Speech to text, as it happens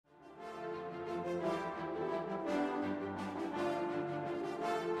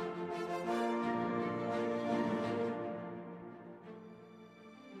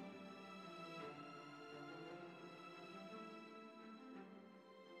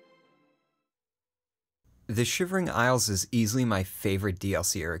The Shivering Isles is easily my favorite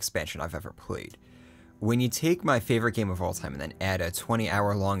DLC or expansion I've ever played. When you take my favorite game of all time and then add a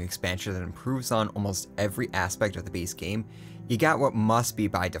 20-hour-long expansion that improves on almost every aspect of the base game, you got what must be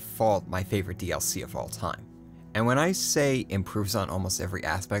by default my favorite DLC of all time. And when I say improves on almost every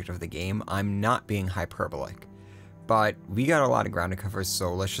aspect of the game, I'm not being hyperbolic. But we got a lot of ground to cover,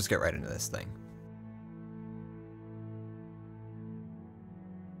 so let's just get right into this thing.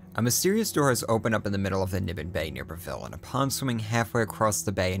 A mysterious door has opened up in the middle of the Nibbin Bay near Breville, and upon swimming halfway across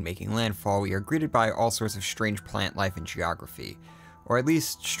the bay and making landfall, we are greeted by all sorts of strange plant life and geography, or at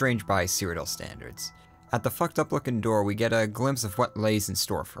least strange by Cyrodiil standards. At the fucked up looking door, we get a glimpse of what lays in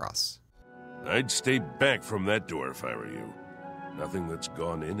store for us. I'd stay back from that door if I were you. Nothing that's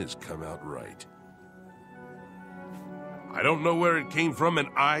gone in has come out right. I don't know where it came from, and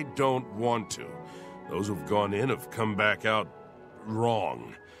I don't want to. Those who've gone in have come back out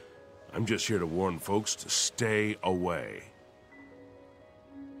wrong. I'm just here to warn folks to stay away.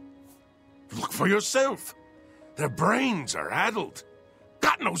 Look for yourself. Their brains are addled.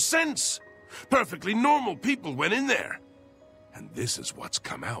 Got no sense. Perfectly normal people went in there. And this is what's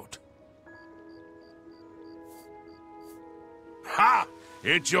come out. Ha!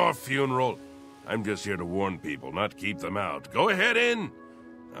 It's your funeral. I'm just here to warn people, not keep them out. Go ahead in.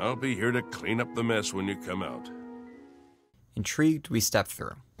 I'll be here to clean up the mess when you come out. Intrigued, we step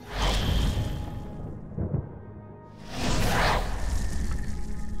through.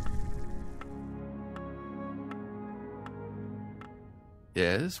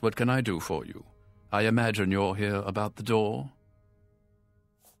 Yes, what can I do for you? I imagine you're here about the door?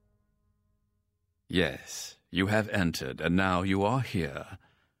 Yes, you have entered, and now you are here.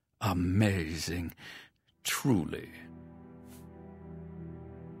 Amazing. Truly.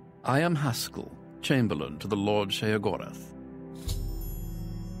 I am Haskell, Chamberlain to the Lord Sheogorath.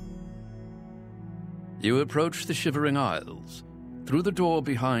 You approach the Shivering Isles. Through the door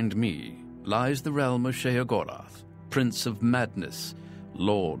behind me lies the realm of Sheogorath, Prince of Madness,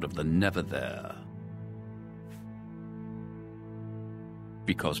 Lord of the Never-There.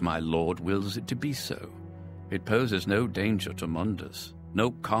 Because my lord wills it to be so. It poses no danger to Mundus.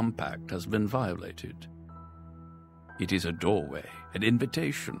 No compact has been violated. It is a doorway, an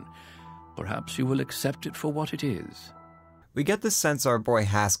invitation. Perhaps you will accept it for what it is. We get the sense our boy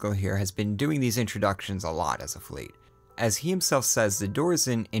Haskell here has been doing these introductions a lot as of late. As he himself says, the door is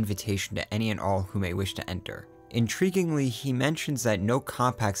an invitation to any and all who may wish to enter. Intriguingly, he mentions that no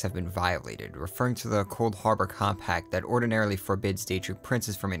compacts have been violated, referring to the Cold Harbor Compact that ordinarily forbids Daedric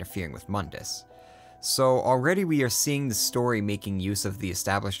princes from interfering with Mundus. So already we are seeing the story making use of the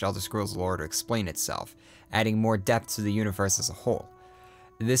established Elder Scrolls lore to explain itself, adding more depth to the universe as a whole.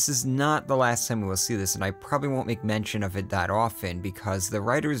 This is not the last time we will see this, and I probably won't make mention of it that often because the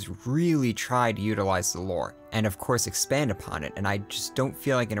writers really try to utilize the lore, and of course expand upon it, and I just don't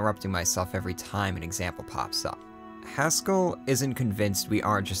feel like interrupting myself every time an example pops up. Haskell isn't convinced we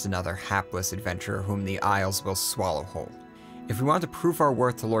aren't just another hapless adventurer whom the Isles will swallow whole. If we want to prove our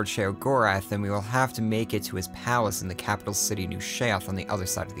worth to Lord Sheogorath, then we will have to make it to his palace in the capital city New Sheoth on the other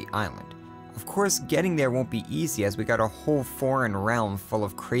side of the island. Of course, getting there won't be easy as we got a whole foreign realm full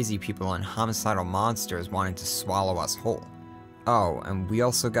of crazy people and homicidal monsters wanting to swallow us whole. Oh, and we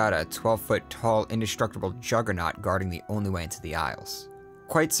also got a 12-foot tall, indestructible juggernaut guarding the only way into the Isles.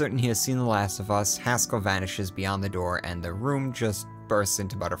 Quite certain he has seen the last of us, Haskell vanishes beyond the door and the room just bursts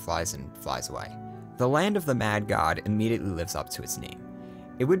into butterflies and flies away. The land of the Madgod immediately lives up to its name.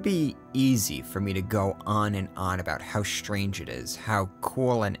 It would be easy for me to go on and on about how strange it is, how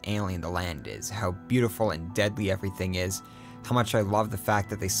cool and alien the land is, how beautiful and deadly everything is, how much I love the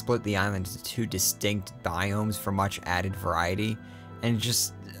fact that they split the island into two distinct biomes for much added variety,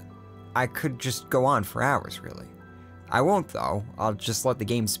 and I could just go on for hours, really. I won't though, I'll just let the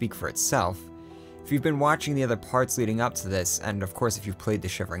game speak for itself. If you've been watching the other parts leading up to this, and of course if you've played the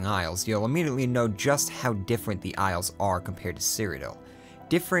Shivering Isles, you'll immediately know just how different the Isles are compared to Cyrodiil.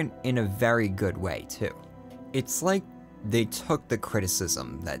 Different in a very good way, too. It's like they took the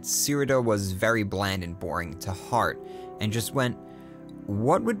criticism that Cyrodiil was very bland and boring to heart, and just went,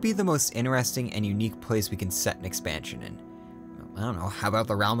 what would be the most interesting and unique place we can set an expansion in? I don't know, how about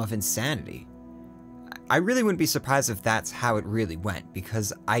the Realm of Insanity? I really wouldn't be surprised if that's how it really went,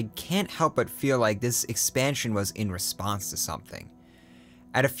 because I can't help but feel like this expansion was in response to something.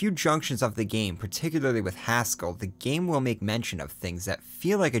 At a few junctions of the game, particularly with Haskell, the game will make mention of things that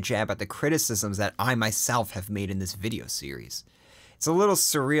feel like a jab at the criticisms that I myself have made in this video series. It's a little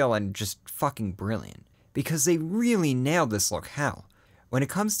surreal and just fucking brilliant, because they really nailed this locale. When it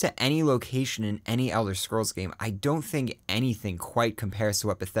comes to any location in any Elder Scrolls game, I don't think anything quite compares to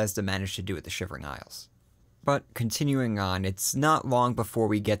what Bethesda managed to do with the Shivering Isles. But continuing on, it's not long before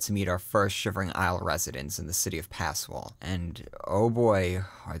we get to meet our first Shivering Isle residents in the city of Passwall, and oh boy,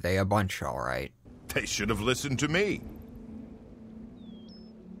 are they a bunch, alright. They should have listened to me.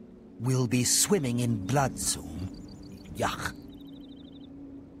 We'll be swimming in blood soon. Yuck.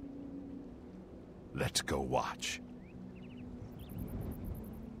 Let's go watch.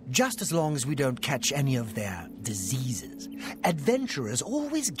 Just as long as we don't catch any of their diseases. Adventurers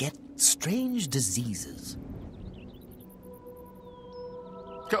always get strange diseases.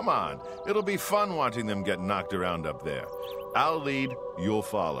 Come on, it'll be fun watching them get knocked around up there. I'll lead, you'll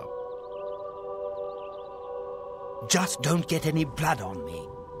follow. Just don't get any blood on me.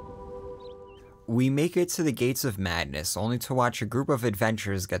 We make it to the Gates of Madness, only to watch a group of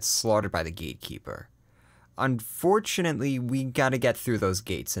adventurers get slaughtered by the Gatekeeper. Unfortunately, we gotta get through those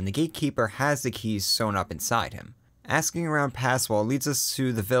gates, and the Gatekeeper has the keys sewn up inside him. Asking around Passwall leads us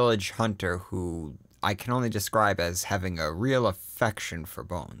to the village hunter, who I can only describe as having a real affection for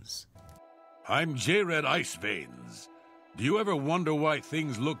bones. I'm J-Red Iceveins. Do you ever wonder why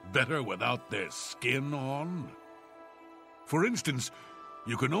things look better without their skin on? For instance,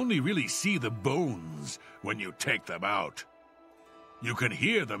 you can only really see the bones when you take them out. You can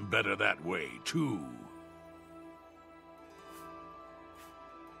hear them better that way, too.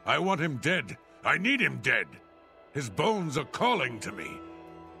 I want him dead. I need him dead. His bones are calling to me.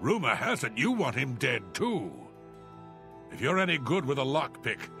 Rumor has it you want him dead, too. If you're any good with a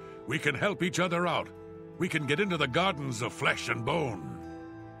lockpick, we can help each other out. We can get into the gardens of flesh and bone.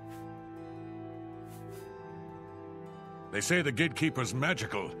 They say the Gatekeeper's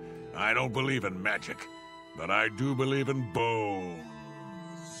magical. I don't believe in magic, but I do believe in bones.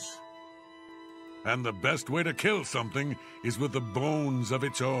 And the best way to kill something is with the bones of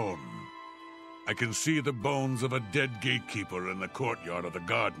its own. I can see the bones of a dead Gatekeeper in the courtyard of the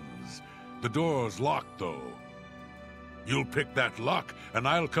gardens. The door's locked, though. You'll pick that lock, and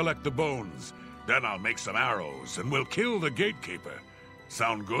I'll collect the bones. Then I'll make some arrows, and we'll kill the Gatekeeper.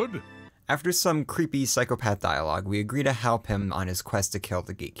 Sound good? After some creepy psychopath dialogue, we agree to help him on his quest to kill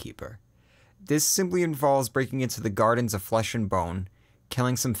the Gatekeeper. This simply involves breaking into the Gardens of Flesh and Bone,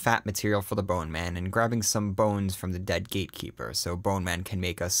 killing some fat material for the Bone Man, and grabbing some bones from the dead Gatekeeper so Bone Man can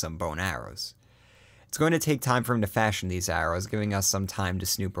make us some bone arrows. It's going to take time for him to fashion these arrows, giving us some time to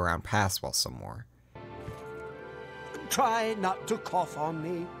snoop around Passwall some more. Try not to cough on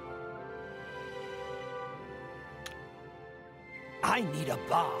me. I need a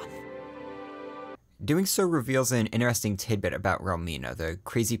bath. Doing so reveals an interesting tidbit about Relmina, the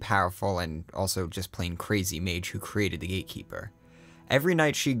crazy powerful and also just plain crazy mage who created the Gatekeeper. Every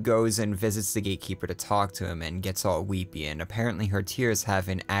night she goes and visits the Gatekeeper to talk to him and gets all weepy, and apparently her tears have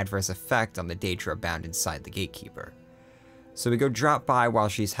an adverse effect on the Daedra bound inside the Gatekeeper. So we go drop by while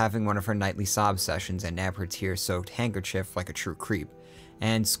she's having one of her nightly sob sessions and nab her tear-soaked handkerchief like a true creep,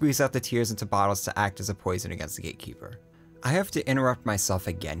 and squeeze out the tears into bottles to act as a poison against the Gatekeeper. I have to interrupt myself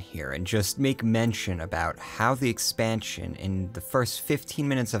again here and just make mention about how the expansion in the first 15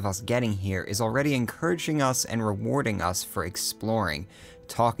 minutes of us getting here is already encouraging us and rewarding us for exploring,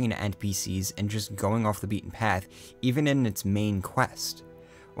 talking to NPCs, and just going off the beaten path, even in its main quest.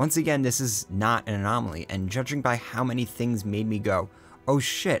 Once again, this is not an anomaly, and judging by how many things made me go, oh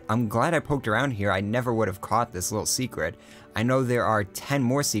shit, I'm glad I poked around here, I never would have caught this little secret. I know there are 10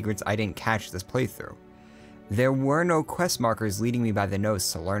 more secrets I didn't catch this playthrough. There were no quest markers leading me by the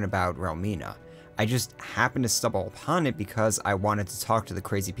nose to learn about Relmina. I just happened to stumble upon it because I wanted to talk to the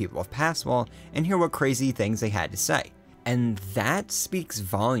crazy people of Passwall and hear what crazy things they had to say. And that speaks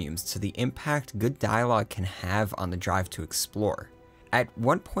volumes to the impact good dialogue can have on the drive to explore. At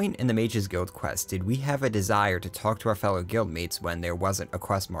what point in the Mage's Guild quest did we have a desire to talk to our fellow guildmates when there wasn't a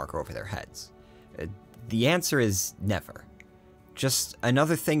quest marker over their heads? The answer is never. Just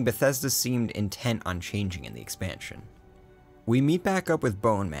another thing Bethesda seemed intent on changing in the expansion. We meet back up with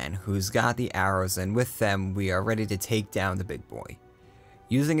Bone Man, who's got the arrows, and with them we are ready to take down the big boy.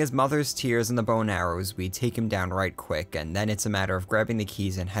 Using his mother's tears and the bone arrows, we take him down right quick, and then it's a matter of grabbing the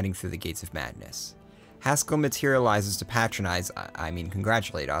keys and heading through the Gates of Madness. Haskell materializes to patronize,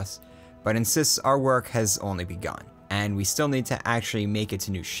 congratulate us, but insists our work has only begun, and we still need to actually make it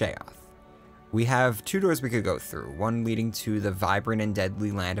to New Sheoth. We have two doors we could go through, one leading to the vibrant and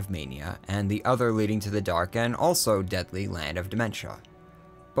deadly land of Mania, and the other leading to the dark and also deadly land of Dementia.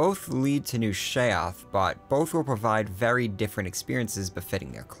 Both lead to New Sheoth, but both will provide very different experiences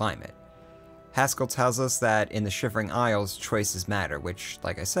befitting their climate. Haskell tells us that in the Shivering Isles, choices matter, which,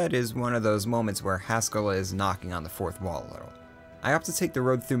 like I said, is one of those moments where Haskell is knocking on the fourth wall a little. I opt to take the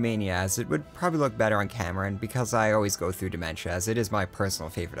road through Mania as it would probably look better on camera, and because I always go through Dementia as it is my personal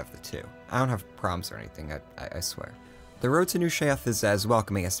favorite of the two. I don't have problems or anything, I swear. The road to New Sheath is as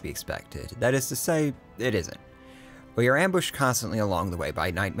welcoming as to be expected. That is to say, it isn't. We are ambushed constantly along the way by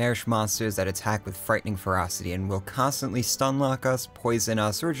nightmarish monsters that attack with frightening ferocity and will constantly stun-lock us, poison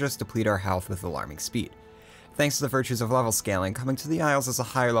us, or just deplete our health with alarming speed. Thanks to the virtues of level scaling, coming to the Isles as a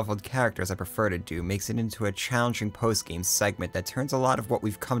higher-leveled character as I prefer to do makes it into a challenging post-game segment that turns a lot of what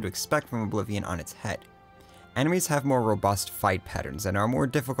we've come to expect from Oblivion on its head. Enemies have more robust fight patterns and are more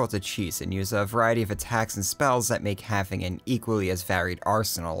difficult to cheese and use a variety of attacks and spells that make having an equally as varied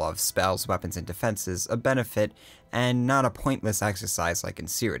arsenal of spells, weapons, and defenses a benefit and not a pointless exercise like in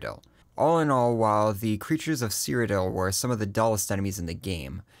Cyrodiil. All in all, while the creatures of Cyrodiil were some of the dullest enemies in the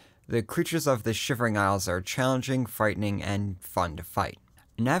game, the creatures of the Shivering Isles are challenging, frightening, and fun to fight.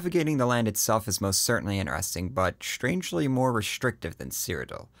 Navigating the land itself is most certainly interesting, but strangely more restrictive than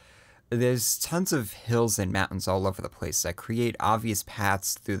Cyrodiil. There's tons of hills and mountains all over the place that create obvious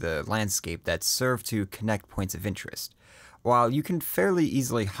paths through the landscape that serve to connect points of interest. While you can fairly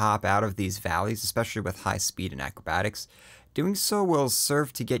easily hop out of these valleys, especially with high speed and acrobatics, doing so will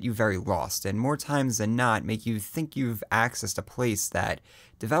serve to get you very lost, and more times than not make you think you've accessed a place that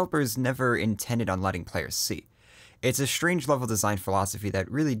developers never intended on letting players see. It's a strange level design philosophy that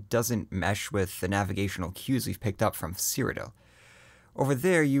really doesn't mesh with the navigational cues we've picked up from Cyrodiil. Over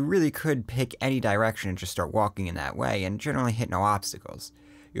there, you really could pick any direction and just start walking in that way, and generally hit no obstacles.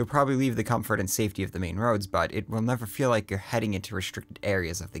 You'll probably leave the comfort and safety of the main roads, but it will never feel like you're heading into restricted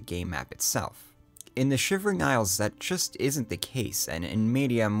areas of the game map itself. In the Shivering Isles, that just isn't the case, and in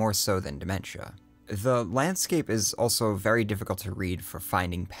Mania more so than Dementia. The landscape is also very difficult to read for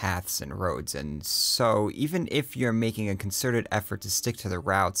finding paths and roads, and so even if you're making a concerted effort to stick to the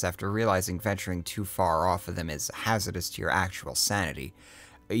routes after realizing venturing too far off of them is hazardous to your actual sanity,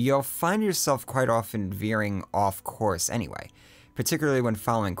 you'll find yourself quite often veering off course anyway, particularly when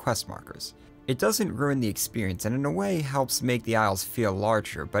following quest markers. It doesn't ruin the experience and in a way helps make the Isles feel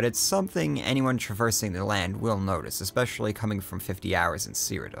larger, but it's something anyone traversing the land will notice, especially coming from 50 hours in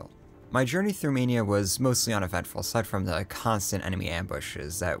Cyrodiil. My journey through Mania was mostly uneventful aside from the constant enemy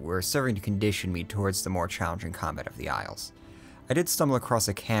ambushes that were serving to condition me towards the more challenging combat of the Isles. I did stumble across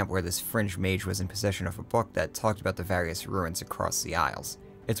a camp where this fringe mage was in possession of a book that talked about the various ruins across the Isles.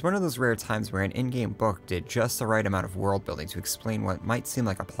 It's one of those rare times where an in-game book did just the right amount of world building to explain what might seem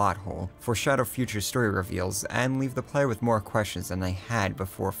like a plot hole, foreshadow future story reveals, and leave the player with more questions than they had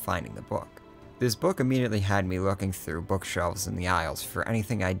before finding the book. This book immediately had me looking through bookshelves in the Isles for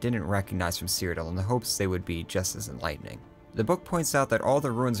anything I didn't recognize from Cyrodiil in the hopes they would be just as enlightening. The book points out that all the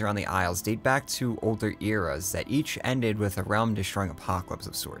ruins around the Isles date back to older eras that each ended with a realm-destroying apocalypse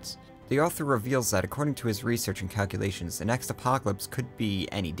of sorts. The author reveals that according to his research and calculations, the next apocalypse could be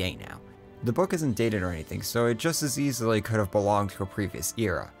any day now. The book isn't dated or anything, so it just as easily could have belonged to a previous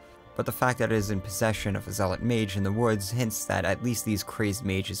era, but the fact that it is in possession of a zealot mage in the woods hints that at least these crazed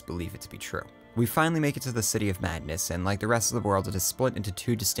mages believe it to be true. We finally make it to the City of Madness, and like the rest of the world, it is split into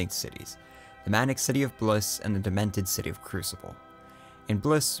two distinct cities, the Manic City of Bliss and the Demented City of Crucible. In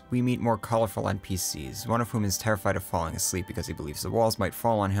Bliss, we meet more colorful NPCs, one of whom is terrified of falling asleep because he believes the walls might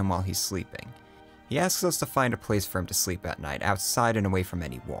fall on him while he's sleeping. He asks us to find a place for him to sleep at night, outside and away from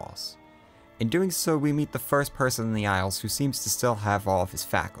any walls. In doing so, we meet the first person in the Isles who seems to still have all of his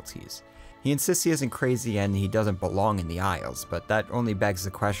faculties. He insists he isn't crazy and he doesn't belong in the Isles, but that only begs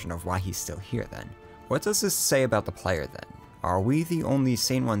the question of why he's still here then. What does this say about the player then? Are we the only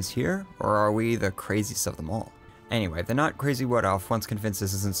sane ones here, or are we the craziest of them all? Anyway, the not crazy wood elf, once convinced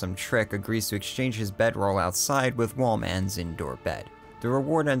this isn't some trick, agrees to exchange his bedroll outside with Wallman's indoor bed. The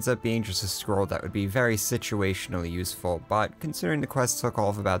reward ends up being just a scroll that would be very situationally useful, but considering the quest took all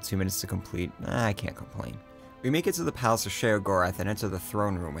of about 2 minutes to complete, I can't complain. We make it to the Palace of Sheogorath and enter the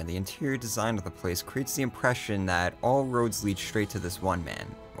throne room, where the interior design of the place creates the impression that all roads lead straight to this one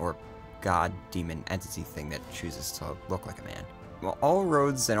man, or god, demon, entity thing that chooses to look like a man. Well, all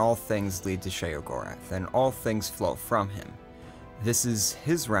roads and all things lead to Sheogorath, and all things flow from him. This is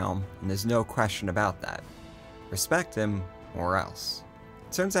his realm, and there's no question about that. Respect him, or else.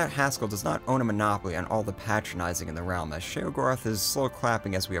 It turns out Haskell does not own a monopoly on all the patronizing in the realm, as Sheogorath is slow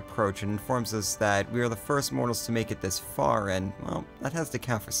clapping as we approach and informs us that we are the first mortals to make it this far, and, well, that has to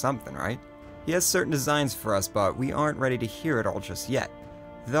count for something, right? He has certain designs for us, but we aren't ready to hear it all just yet,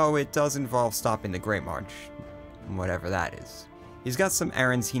 though it does involve stopping the Great March, whatever that is. He's got some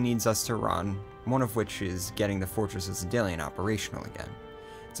errands he needs us to run, one of which is getting the Fortress of Zidillion operational again.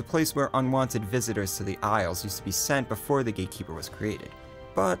 It's a place where unwanted visitors to the Isles used to be sent before the Gatekeeper was created.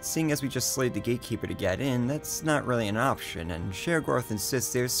 But seeing as we just slayed the Gatekeeper to get in, that's not really an option, and Sheogorath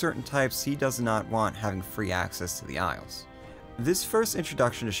insists there's certain types he does not want having free access to the Isles. This first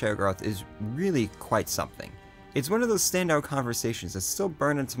introduction to Sheogorath is really quite something. It's one of those standout conversations that's still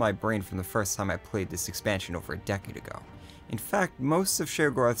burned into my brain from the first time I played this expansion over a decade ago. In fact, most of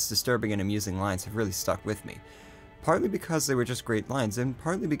Sheogorath's disturbing and amusing lines have really stuck with me, partly because they were just great lines, and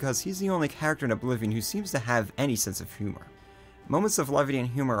partly because he's the only character in Oblivion who seems to have any sense of humor. Moments of levity and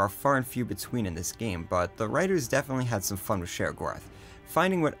humor are far and few between in this game, but the writers definitely had some fun with Sheogorath,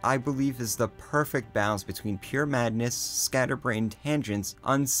 finding what I believe is the perfect balance between pure madness, scatterbrained tangents,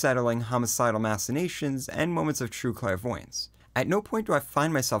 unsettling homicidal machinations, and moments of true clairvoyance. At no point do I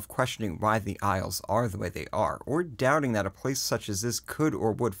find myself questioning why the Isles are the way they are, or doubting that a place such as this could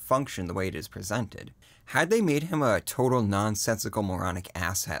or would function the way it is presented. Had they made him a total nonsensical moronic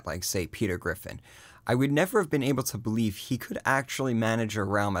asshat like, say, Peter Griffin, I would never have been able to believe he could actually manage a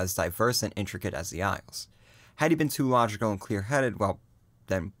realm as diverse and intricate as the Isles. Had he been too logical and clear-headed, well,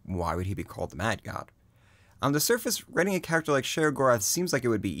 then why would he be called the Madgod? On the surface, writing a character like Sheogorath seems like it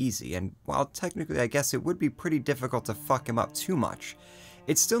would be easy, and while technically I guess it would be pretty difficult to fuck him up too much,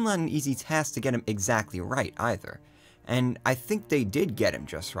 it's still not an easy task to get him exactly right either. And I think they did get him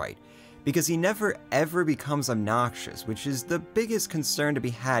just right, because he never ever becomes obnoxious, which is the biggest concern to be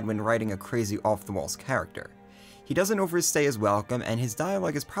had when writing a crazy off-the-walls character. He doesn't overstay his welcome, and his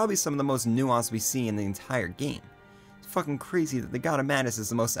dialogue is probably some of the most nuanced we see in the entire game. It's fucking crazy that the God of Madness is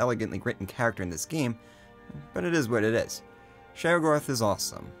the most elegantly written character in this game, but it is what it is. Sheogorath is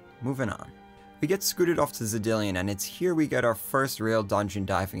awesome. Moving on. We get scooted off to Xedilian, and it's here we get our first real dungeon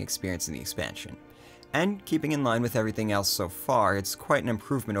diving experience in the expansion. And, keeping in line with everything else so far, it's quite an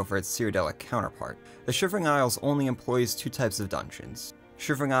improvement over its Cyrodiilic counterpart. The Shivering Isles only employs two types of dungeons.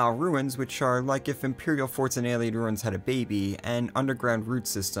 Shivering Isle ruins, which are like if Imperial forts and alien ruins had a baby, and underground root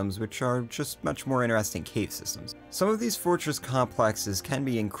systems, which are just much more interesting cave systems. Some of these fortress complexes can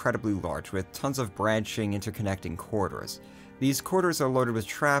be incredibly large, with tons of branching, interconnecting corridors. These corridors are loaded with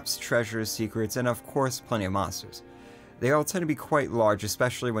traps, treasures, secrets, and of course, plenty of monsters. They all tend to be quite large,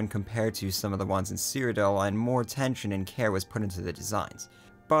 especially when compared to some of the ones in Cyrodiil, and more attention and care was put into the designs.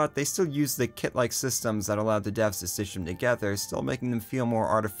 But they still use the kit-like systems that allowed the devs to stitch them together, still making them feel more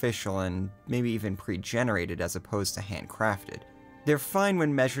artificial and maybe even pre-generated as opposed to handcrafted. They're fine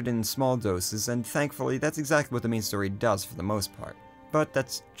when measured in small doses, and thankfully that's exactly what the main story does for the most part. But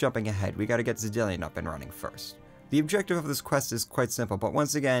that's jumping ahead, we gotta get Xedilian up and running first. The objective of this quest is quite simple, but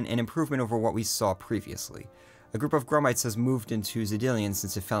once again, an improvement over what we saw previously. A group of Grumites has moved into Xedilian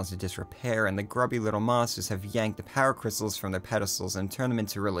since it fell into disrepair, and the grubby little monsters have yanked the power crystals from their pedestals and turned them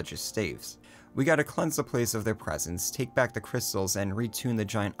into religious staves. We gotta cleanse the place of their presence, take back the crystals, and retune the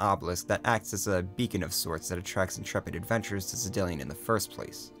giant obelisk that acts as a beacon of sorts that attracts intrepid adventurers to Xedilian in the first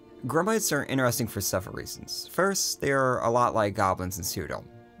place. Grumites are interesting for several reasons. First, they are a lot like goblins in Cyrodiil.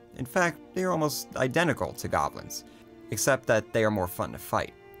 In fact, they are almost identical to goblins, except that they are more fun to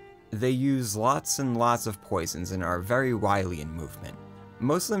fight. They use lots and lots of poisons and are very wily in movement.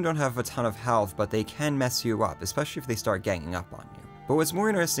 Most of them don't have a ton of health, but they can mess you up, especially if they start ganging up on you. But what's more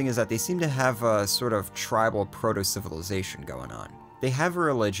interesting is that they seem to have a sort of tribal proto-civilization going on. They have a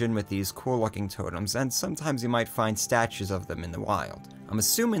religion with these cool-looking totems, and sometimes you might find statues of them in the wild. I'm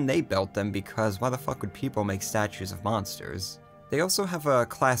assuming they built them because why the fuck would people make statues of monsters? They also have a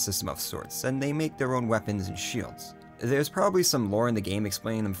class system of sorts, and they make their own weapons and shields. There's probably some lore in the game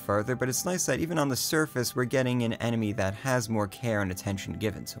explaining them further, but it's nice that even on the surface we're getting an enemy that has more care and attention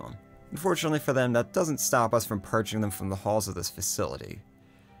given to him. Unfortunately for them, that doesn't stop us from purging them from the halls of this facility.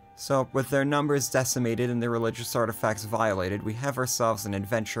 So, with their numbers decimated and their religious artifacts violated, we have ourselves an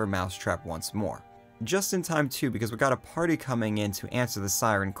adventure mousetrap once more. Just in time too, because we got a party coming in to answer the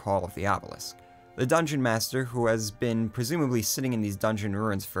siren call of the obelisk. The dungeon master, who has been presumably sitting in these dungeon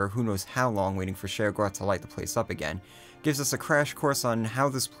ruins for who knows how long waiting for Sheogorath to light the place up again, gives us a crash course on how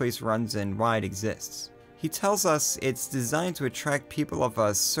this place runs and why it exists. He tells us it's designed to attract people of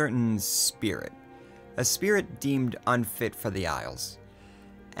a certain spirit. A spirit deemed unfit for the Isles.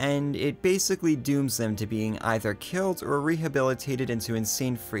 And it basically dooms them to being either killed or rehabilitated into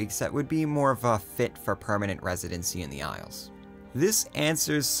insane freaks that would be more of a fit for permanent residency in the Isles. This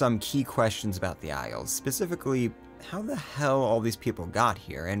answers some key questions about the Isles, specifically how the hell all these people got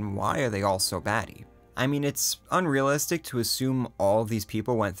here and why are they all so batty? I mean, it's unrealistic to assume all these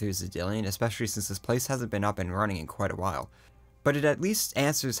people went through Xedilian, especially since this place hasn't been up and running in quite a while, but it at least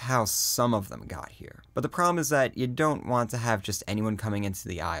answers how some of them got here. But the problem is that you don't want to have just anyone coming into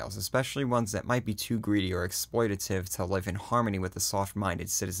the Isles, especially ones that might be too greedy or exploitative to live in harmony with the soft-minded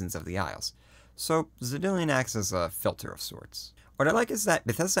citizens of the Isles. So Xedilian acts as a filter of sorts. What I like is that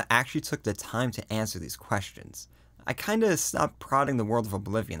Bethesda actually took the time to answer these questions. I kinda stopped prodding the world of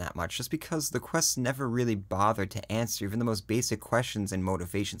Oblivion that much just because the quests never really bothered to answer even the most basic questions and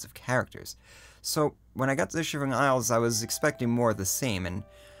motivations of characters. So when I got to the Shivering Isles, I was expecting more of the same, and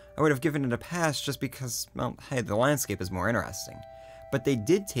I would have given it a pass just because, well, hey, the landscape is more interesting. But they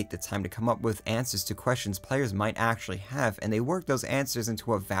did take the time to come up with answers to questions players might actually have, and they worked those answers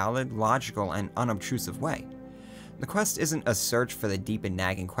into a valid, logical, and unobtrusive way. The quest isn't a search for the deep and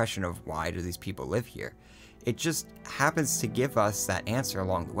nagging question of why do these people live here. It just happens to give us that answer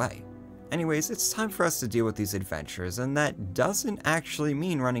along the way. Anyways, it's time for us to deal with these adventurers, and that doesn't actually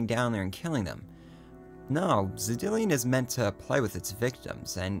mean running down there and killing them. No, Xedilian is meant to play with its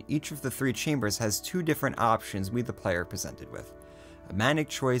victims, and each of the 3 chambers has 2 different options we the player are presented with. A manic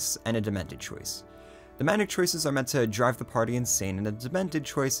choice and a demented choice. The manic choices are meant to drive the party insane, and the demented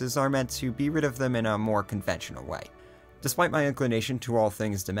choices are meant to be rid of them in a more conventional way. Despite my inclination to all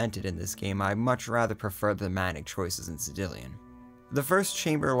things demented in this game, I much rather prefer the manic choices in Xedilian. The first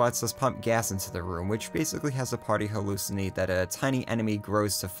chamber lets us pump gas into the room, which basically has the party hallucinate that a tiny enemy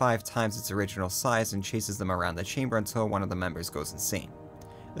grows to 5 times its original size and chases them around the chamber until one of the members goes insane.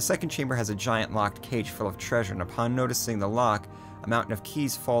 The second chamber has a giant locked cage full of treasure, and upon noticing the lock, a mountain of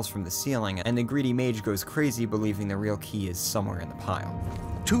keys falls from the ceiling, and the greedy mage goes crazy believing the real key is somewhere in the pile.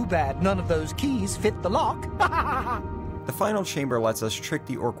 Too bad none of those keys fit the lock. The final chamber lets us trick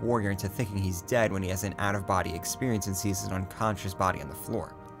the orc warrior into thinking he's dead when he has an out-of-body experience and sees his unconscious body on the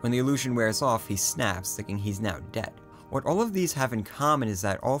floor. When the illusion wears off, he snaps, thinking he's now dead. What all of these have in common is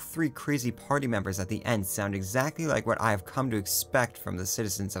that all 3 crazy party members at the end sound exactly like what I have come to expect from the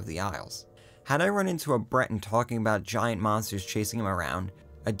citizens of the Isles. Had I run into a Breton talking about giant monsters chasing him around,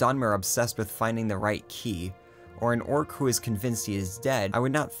 a Dunmer obsessed with finding the right key, or an orc who is convinced he is dead, I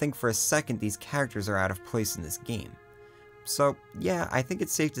would not think for a second these characters are out of place in this game. So yeah, I think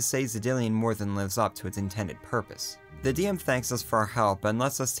it's safe to say Xedilian more than lives up to its intended purpose. The DM thanks us for our help and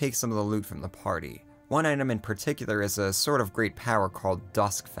lets us take some of the loot from the party. One item in particular is a sort of great power called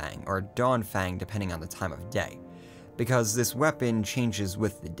Duskfang, or Dawnfang depending on the time of day, because this weapon changes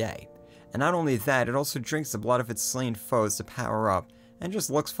with the day. And not only that, it also drinks the blood of its slain foes to power up, and just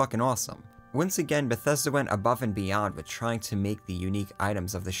looks fucking awesome. Once again, Bethesda went above and beyond with trying to make the unique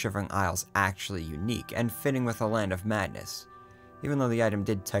items of the Shivering Isles actually unique, and fitting with a land of madness, even though the item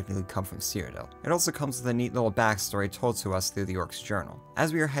did technically come from Cyrodiil. It also comes with a neat little backstory told to us through the Orc's journal.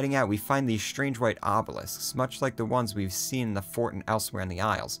 As we are heading out, we find these strange white obelisks, much like the ones we've seen in the fort and elsewhere in the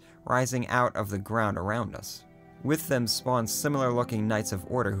Isles, rising out of the ground around us. With them spawn similar-looking Knights of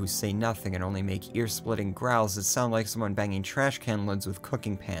Order who say nothing and only make ear-splitting growls that sound like someone banging trash can lids with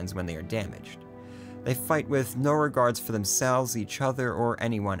cooking pans when they are damaged. They fight with no regards for themselves, each other, or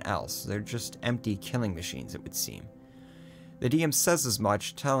anyone else. They're just empty killing machines, it would seem. The DM says as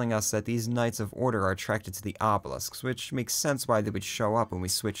much, telling us that these Knights of Order are attracted to the obelisks, which makes sense why they would show up when we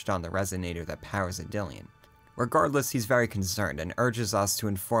switched on the resonator that powers Xedilian. Regardless, he's very concerned and urges us to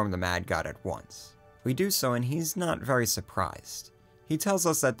inform the Madgod at once. We do so, and he's not very surprised. He tells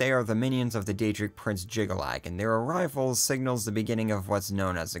us that they are the minions of the Daedric Prince Jiggalag, and their arrival signals the beginning of what's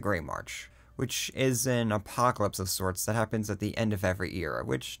known as the Grey March, which is an apocalypse of sorts that happens at the end of every era,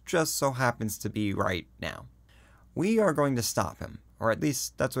 which just so happens to be right now. We are going to stop him, or at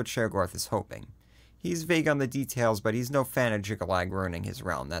least that's what Sheogorath is hoping. He's vague on the details, but he's no fan of Jiggalag ruining his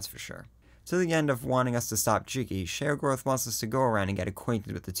realm, that's for sure. To the end of wanting us to stop Jiggy, Sheogorath wants us to go around and get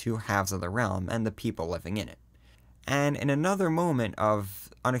acquainted with the 2 halves of the realm and the people living in it. And in another moment of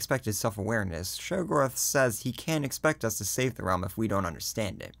unexpected self-awareness, Sheogorath says he can't expect us to save the realm if we don't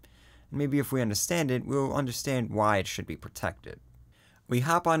understand it. And maybe if we understand it, we'll understand why it should be protected. We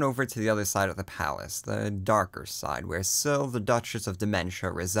hop on over to the other side of the palace, the darker side, where Syl, the Duchess of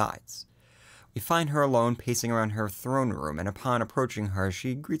Dementia, resides. We find her alone pacing around her throne room, and upon approaching her,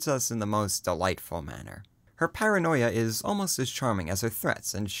 she greets us in the most delightful manner. Her paranoia is almost as charming as her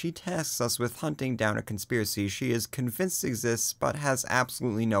threats, and she tasks us with hunting down a conspiracy she is convinced exists but has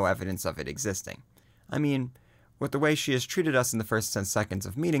absolutely no evidence of it existing. I mean, with the way she has treated us in the first 10 seconds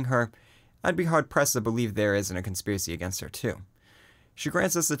of meeting her, I'd be hard-pressed to believe there isn't a conspiracy against her too. She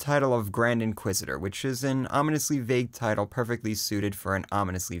grants us the title of Grand Inquisitor, which is an ominously vague title perfectly suited for an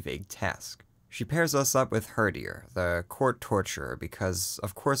ominously vague task. She pairs us up with Herdir, the court torturer, because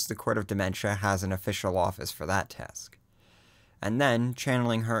of course the Court of Dementia has an official office for that task. And then,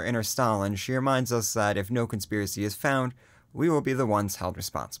 channeling her inner Stalin, she reminds us that if no conspiracy is found, we will be the ones held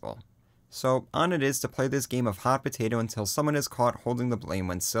responsible. So on it is to play this game of hot potato until someone is caught holding the blame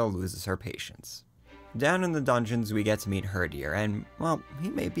when Syl loses her patience. Down in the dungeons we get to meet Herdir, and, well, he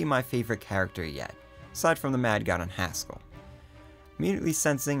may be my favorite character yet, aside from the Madgod and Haskell. Immediately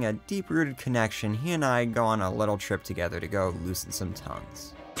sensing a deep-rooted connection, he and I go on a little trip together to go loosen some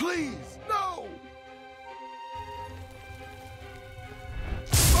tongues. Please, no!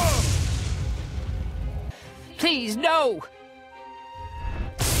 Please, no!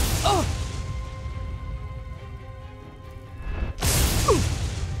 Oh!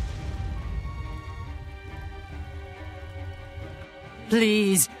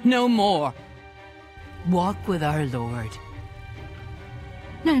 Please, no more. Walk with our Lord.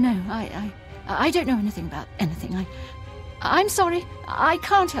 No, I don't know anything about anything. I'm sorry. I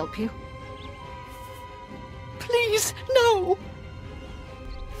can't help you. Please, no!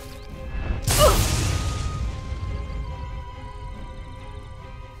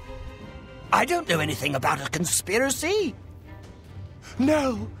 I don't know anything about a conspiracy.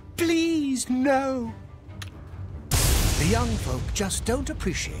 No, please, no. The young folk just don't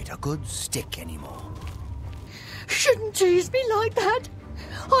appreciate a good stick anymore. Shouldn't tease me like that.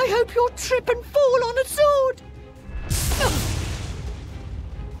 I hope you'll trip and fall on a sword.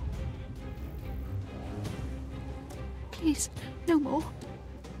 Please, no more.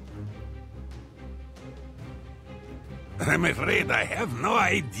 I'm afraid I have no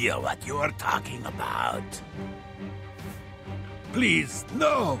idea what you are talking about. Please,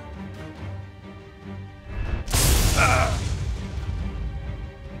 no!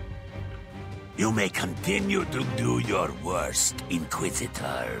 You may continue to do your worst,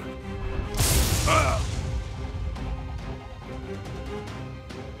 Inquisitor.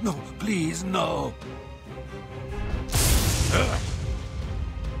 No, please, no.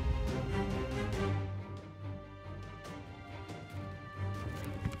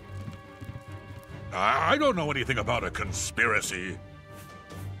 I don't know anything about a conspiracy.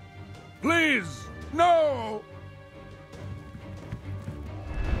 Please, no!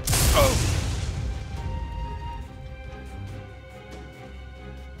 Oh!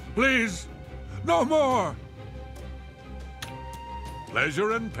 Please, no more!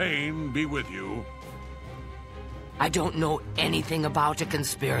 Pleasure and pain be with you. I don't know anything about a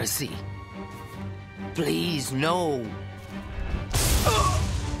conspiracy. Please, no.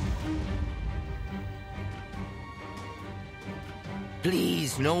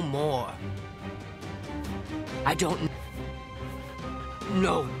 Please, no more. I don't...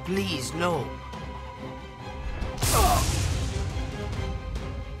 No, please, no.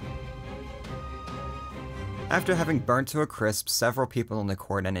 After having burnt to a crisp several people in the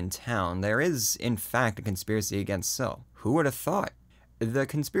court and in town, there is, in fact, a conspiracy against Syl. Who would have thought? The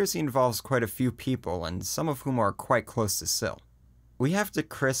conspiracy involves quite a few people, and some of whom are quite close to Syl. We have to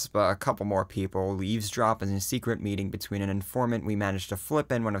crisp a couple more people, eavesdrop in a secret meeting between an informant we managed to flip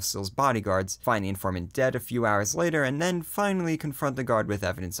and one of Syl's bodyguards, find the informant dead a few hours later, and then finally confront the guard with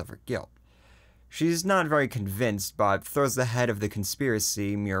evidence of her guilt. She's not very convinced, but throws the head of the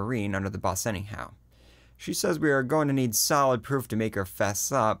conspiracy, Murine, under the bus anyhow. She says we are going to need solid proof to make her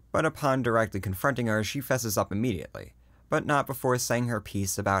fess up, but upon directly confronting her, she fesses up immediately. But not before saying her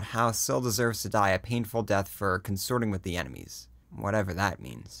piece about how Syl deserves to die a painful death for consorting with the enemies. Whatever that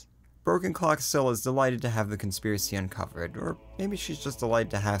means. Broken Clock Syl is delighted to have the conspiracy uncovered, or maybe she's just delighted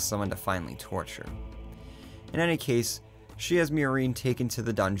to have someone to finally torture. In any case, she has Murine taken to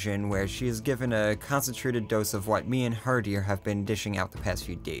the dungeon, where she is given a concentrated dose of what me and Herdir have been dishing out the past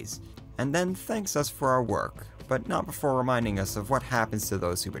few days, and then thanks us for our work, but not before reminding us of what happens to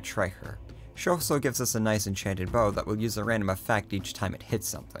those who betray her. She also gives us a nice enchanted bow that will use a random effect each time it hits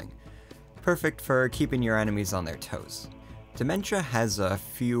something. Perfect for keeping your enemies on their toes. Dementia has a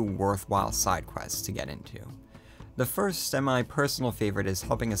few worthwhile side quests to get into. The first, and my personal favorite, is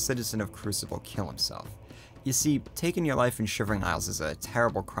helping a citizen of Crucible kill himself. You see, taking your life in Shivering Isles is a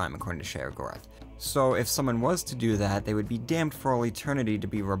terrible crime according to Sheogorath. So if someone was to do that, they would be damned for all eternity to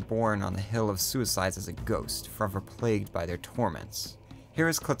be reborn on the Hill of Suicides as a ghost, forever plagued by their torments.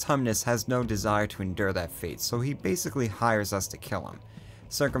 Here's Clotumnus has no desire to endure that fate, so he basically hires us to kill him,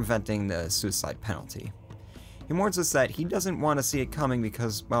 circumventing the suicide penalty. He warns us that he doesn't want to see it coming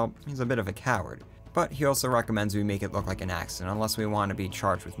because, well, he's a bit of a coward, but he also recommends we make it look like an accident unless we want to be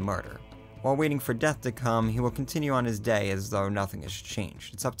charged with murder. While waiting for death to come, he will continue on his day as though nothing has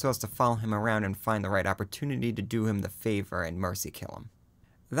changed. It's up to us to follow him around and find the right opportunity to do him the favor and mercy kill him.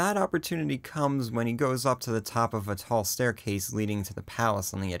 That opportunity comes when he goes up to the top of a tall staircase leading to the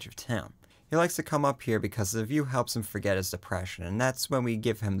palace on the edge of town. He likes to come up here because the view helps him forget his depression, and that's when we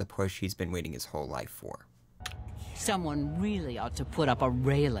give him the push he's been waiting his whole life for. Someone really ought to put up a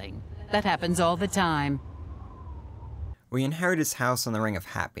railing. That happens all the time. We inherit his house on the Ring of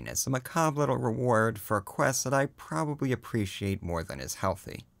Happiness, a macabre little reward for a quest that I probably appreciate more than is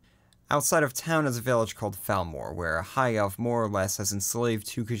healthy. Outside of town is a village called Falmore, where a high elf more or less has enslaved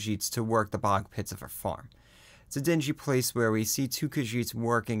two Khajiits to work the bog pits of her farm. It's a dingy place where we see two Khajiits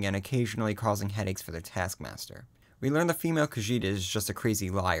working and occasionally causing headaches for their taskmaster. We learn the female Khajiit is just a crazy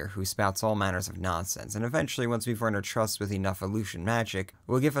liar who spouts all manners of nonsense, and eventually, once we've earned her trust with enough illusion magic,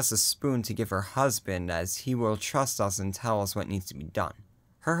 will give us a spoon to give her husband, as he will trust us and tell us what needs to be done.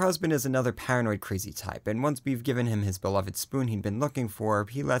 Her husband is another paranoid crazy type, and once we've given him his beloved spoon he'd been looking for,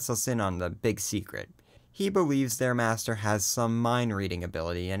 he lets us in on the big secret. He believes their master has some mind-reading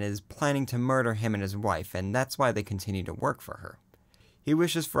ability and is planning to murder him and his wife, and that's why they continue to work for her. He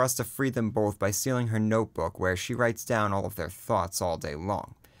wishes for us to free them both by stealing her notebook where she writes down all of their thoughts all day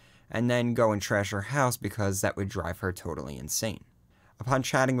long, and then go and trash her house because that would drive her totally insane. Upon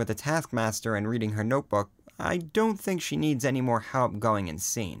chatting with the taskmaster and reading her notebook, I don't think she needs any more help going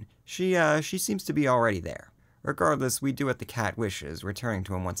insane. She seems to be already there. Regardless, we do what the cat wishes, returning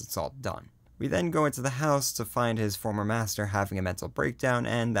to him once it's all done. We then go into the house to find his former master having a mental breakdown,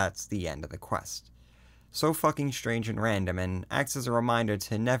 and that's the end of the quest. So fucking strange and random, and acts as a reminder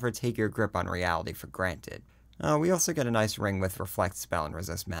to never take your grip on reality for granted. We also get a nice ring with Reflect Spell and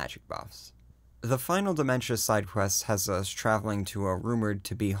Resist Magic buffs. The final Dementia side quest has us traveling to a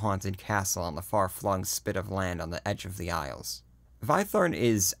rumored-to-be haunted castle on the far-flung spit of land on the edge of the Isles. Vytharn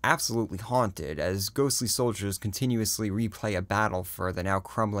is absolutely haunted, as ghostly soldiers continuously replay a battle for the now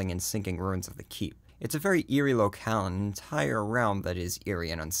crumbling and sinking ruins of the keep. It's a very eerie locale, an entire realm that is eerie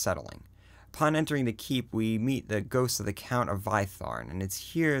and unsettling. Upon entering the keep, we meet the ghost of the Count of Vytharn, and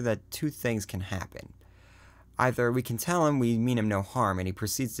it's here that two things can happen. Either we can tell him we mean him no harm and he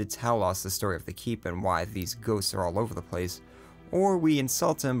proceeds to tell us the story of the keep and why these ghosts are all over the place, or we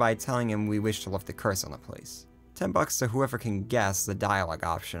insult him by telling him we wish to lift the curse on the place. $10 to whoever can guess the dialogue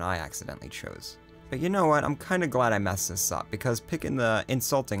option I accidentally chose. But you know what, I'm kinda glad I messed this up, because picking the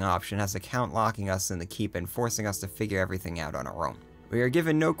insulting option has the Count locking us in the keep and forcing us to figure everything out on our own. We are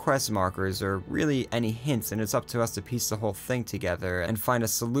given no quest markers or really any hints, and it's up to us to piece the whole thing together and find a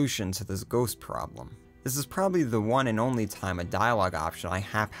solution to this ghost problem. This is probably the one and only time a dialogue option I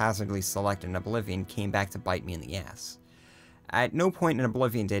haphazardly selected in Oblivion came back to bite me in the ass. At no point in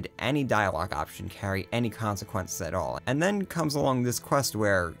Oblivion did any dialogue option carry any consequences at all, and then comes along this quest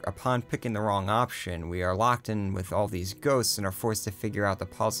where, upon picking the wrong option, we are locked in with all these ghosts and are forced to figure out the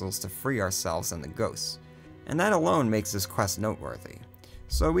puzzles to free ourselves and the ghosts. And that alone makes this quest noteworthy.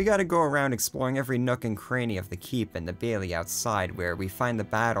 So we gotta go around exploring every nook and cranny of the keep and the bailey outside, where we find the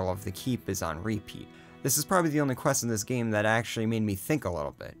battle of the keep is on repeat. This is probably the only quest in this game that actually made me think a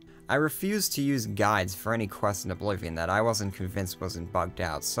little bit. I refused to use guides for any quest in Oblivion that I wasn't convinced wasn't bugged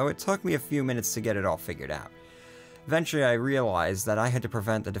out, so it took me a few minutes to get it all figured out. Eventually I realized that I had to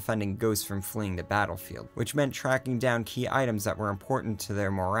prevent the defending ghosts from fleeing the battlefield, which meant tracking down key items that were important to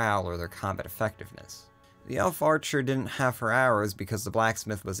their morale or their combat effectiveness. The elf archer didn't have her arrows because the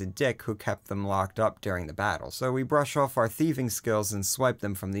blacksmith was a dick who kept them locked up during the battle, so we brush off our thieving skills and swipe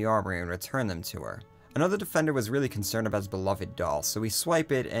them from the armory and return them to her. Another defender was really concerned about his beloved doll, so we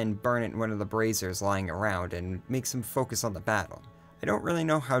swipe it and burn it in one of the braziers lying around and makes him focus on the battle. I don't really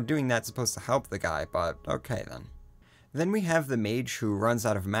know how doing that's supposed to help the guy, but okay then. Then we have the mage who runs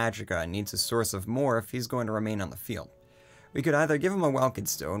out of magicka and needs a source of more if he's going to remain on the field. We could either give him a Welkin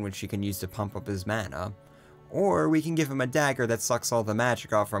Stone, which he can use to pump up his mana, or we can give him a dagger that sucks all the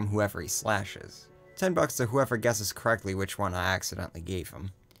magicka from whoever he slashes. $10 to whoever guesses correctly which one I accidentally gave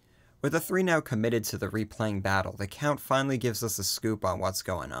him. With the three now committed to the replaying battle, the Count finally gives us a scoop on what's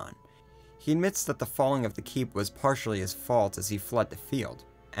going on. He admits that the falling of the keep was partially his fault as he fled the field,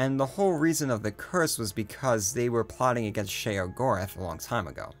 and the whole reason of the curse was because they were plotting against Sheogorath a long time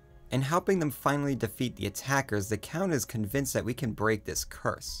ago. In helping them finally defeat the attackers, the Count is convinced that we can break this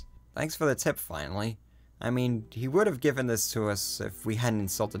curse. Thanks for the tip, finally. I mean, he would have given this to us if we hadn't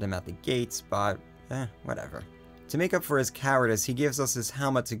insulted him at the gates, but whatever. To make up for his cowardice, he gives us his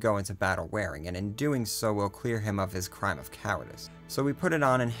helmet to go into battle wearing, and in doing so will clear him of his crime of cowardice. So we put it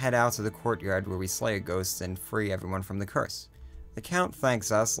on and head out to the courtyard where we slay a ghost and free everyone from the curse. The Count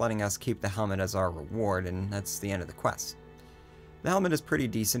thanks us, letting us keep the helmet as our reward, and that's the end of the quest. The helmet is pretty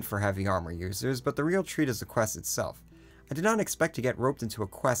decent for heavy armor users, but the real treat is the quest itself. I did not expect to get roped into a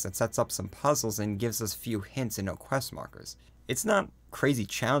quest that sets up some puzzles and gives us few hints and no quest markers. It's not crazy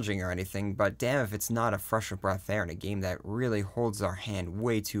challenging or anything, but damn if it's not a fresh of breath air in a game that really holds our hand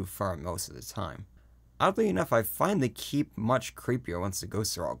way too firm most of the time. Oddly enough, I find the keep much creepier once the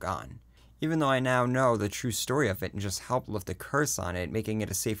ghosts are all gone. Even though I now know the true story of it and just helped lift the curse on it, making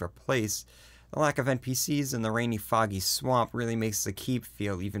it a safer place, the lack of NPCs in the rainy, foggy swamp really makes the keep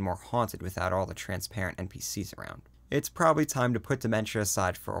feel even more haunted without all the transparent NPCs around. It's probably time to put dementia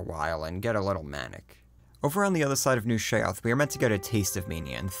aside for a while and get a little manic. Over on the other side of New Sheoth, we are meant to get a taste of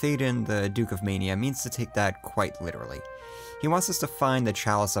Mania, and Théoden, the Duke of Mania, means to take that quite literally. He wants us to find the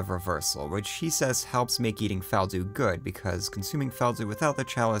Chalice of Reversal, which he says helps make eating Feldu good, because consuming Feldu without the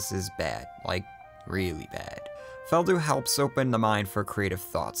Chalice is bad. Like, really bad. Feldu helps open the mind for creative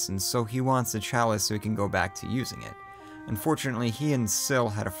thoughts, and so he wants the Chalice so he can go back to using it. Unfortunately, he and Syl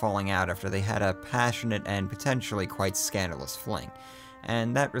had a falling out after they had a passionate and potentially quite scandalous fling,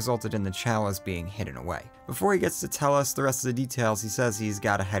 and that resulted in the Chalice being hidden away. Before he gets to tell us the rest of the details, he says he's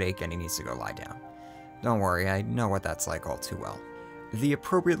got a headache and he needs to go lie down. Don't worry, I know what that's like all too well. The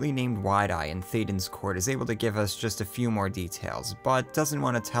appropriately named Wide-Eye in Théoden's court is able to give us just a few more details, but doesn't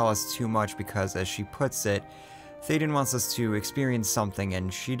want to tell us too much because, as she puts it, Théoden wants us to experience something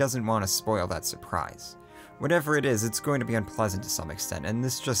and she doesn't want to spoil that surprise. Whatever it is, it's going to be unpleasant to some extent, and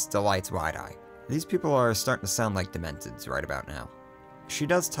this just delights Wide-Eye. These people are starting to sound like Dementeds right about now. She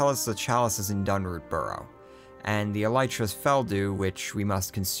does tell us the Chalice is in Dunroot Burrow, and the Elytra's Feldu, which we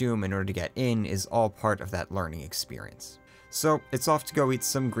must consume in order to get in, is all part of that learning experience. So, it's off to go eat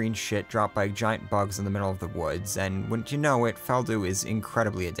some green shit dropped by giant bugs in the middle of the woods, and wouldn't you know it, Feldu is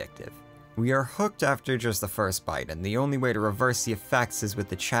incredibly addictive. We are hooked after just the first bite, and the only way to reverse the effects is with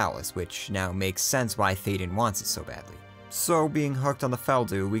the Chalice, which now makes sense why Théoden wants it so badly. So, being hooked on the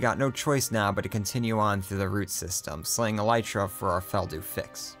Feldu, we got no choice now but to continue on through the root system, slaying Elytra for our Feldu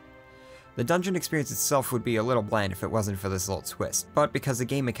fix. The dungeon experience itself would be a little bland if it wasn't for this little twist, but because the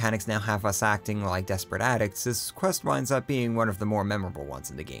game mechanics now have us acting like desperate addicts, this quest winds up being one of the more memorable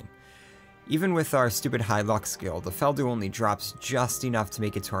ones in the game. Even with our stupid high luck skill, the Feldu only drops just enough to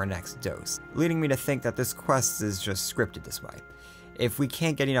make it to our next dose, leading me to think that this quest is just scripted this way. If we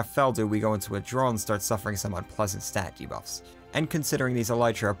can't get enough Feldu, we go into withdrawal and start suffering some unpleasant stat debuffs. And considering these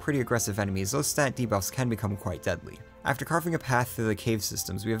Elytra are pretty aggressive enemies, those stat debuffs can become quite deadly. After carving a path through the cave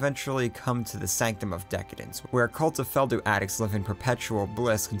systems, we eventually come to the Sanctum of Decadence, where a cult of Feldu addicts live in perpetual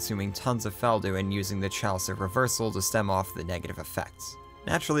bliss, consuming tons of Feldu and using the Chalice of Reversal to stem off the negative effects.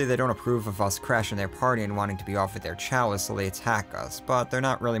 Naturally, they don't approve of us crashing their party and wanting to be off with their Chalice, so they attack us, but they're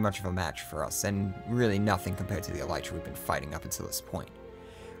not really much of a match for us, and really nothing compared to the Elytra we've been fighting up until this point.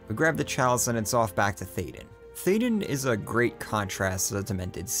 We grab the Chalice and it's off back to Théoden. Théoden is a great contrast to the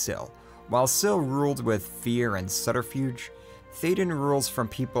demented Syl. While Syl ruled with fear and subterfuge, Théoden rules from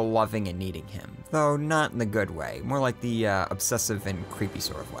people loving and needing him, though not in the good way, more like the obsessive and creepy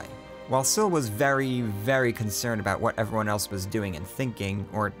sort of way. While Syl was very, very concerned about what everyone else was doing and thinking,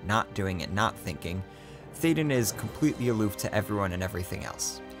 or not doing and not thinking, Théoden is completely aloof to everyone and everything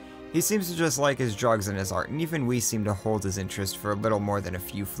else. He seems to just like his drugs and his art, and even we seem to hold his interest for a little more than a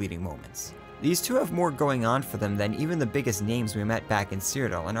few fleeting moments. These two have more going on for them than even the biggest names we met back in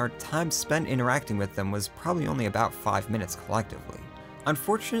Cyrodiil, and our time spent interacting with them was probably only about 5 minutes collectively.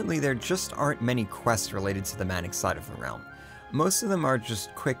 Unfortunately, there just aren't many quests related to the manic side of the realm. Most of them are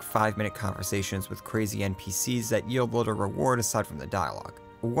just quick 5-minute conversations with crazy NPCs that yield little reward aside from the dialogue.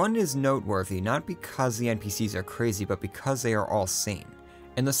 One is noteworthy not because the NPCs are crazy, but because they are all sane.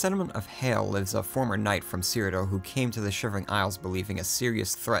 In the settlement of Hale lives a former knight from Cyrodiil who came to the Shivering Isles believing a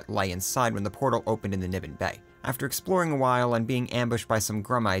serious threat lay inside when the portal opened in the Niben Bay. After exploring a while and being ambushed by some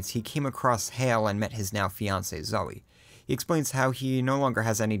Grummites, he came across Hale and met his now fiancée Zoe. He explains how he no longer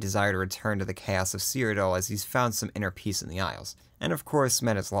has any desire to return to the chaos of Cyrodiil as he's found some inner peace in the Isles, and of course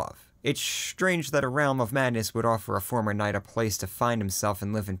met his love. It's strange that a realm of madness would offer a former knight a place to find himself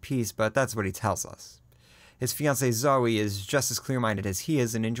and live in peace, but that's what he tells us. His fiancée Zoe is just as clear-minded as he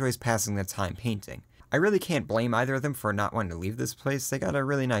is and enjoys passing the time painting. I really can't blame either of them for not wanting to leave this place. They got a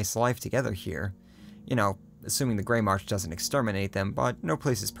really nice life together here. You know, assuming the Grey March doesn't exterminate them, but no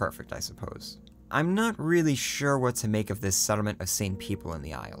place is perfect, I suppose. I'm not really sure what to make of this settlement of sane people in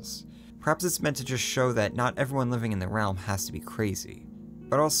the Isles. Perhaps it's meant to just show that not everyone living in the realm has to be crazy.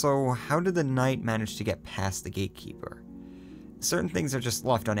 But also, how did the knight manage to get past the Gatekeeper? Certain things are just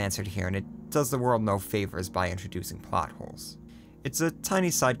left unanswered here, and it does the world no favors by introducing plot holes. It's a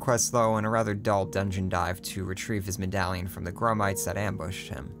tiny side quest though, and a rather dull dungeon dive to retrieve his medallion from the Grummites that ambushed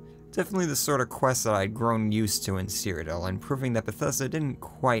him. Definitely the sort of quest that I'd grown used to in Cyrodiil, and proving that Bethesda didn't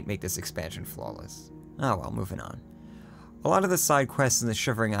quite make this expansion flawless. Oh well, moving on. A lot of the side quests in the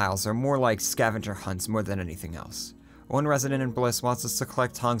Shivering Isles are more like scavenger hunts more than anything else. One resident in Bliss wants us to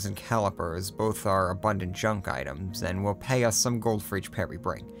collect tongs and calipers, both are abundant junk items, and will pay us some gold for each pair we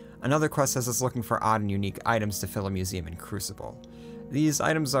bring. Another quest has us looking for odd and unique items to fill a museum in Crucible. These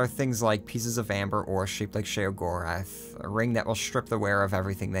items are things like pieces of amber ore shaped like Sheogorath, a ring that will strip the wearer of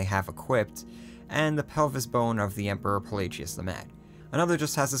everything they have equipped, and the pelvis bone of the Emperor Pelagius the Mad. Another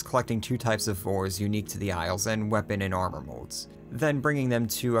just has us collecting 2 types of ores unique to the Isles and weapon and armor molds, then bringing them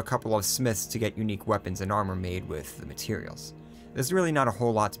to a couple of smiths to get unique weapons and armor made with the materials. There's really not a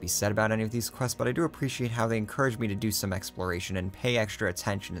whole lot to be said about any of these quests, but I do appreciate how they encourage me to do some exploration and pay extra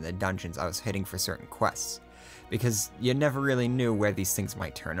attention in the dungeons I was hitting for certain quests, because you never really knew where these things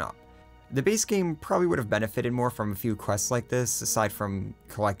might turn up. The base game probably would have benefited more from a few quests like this, aside from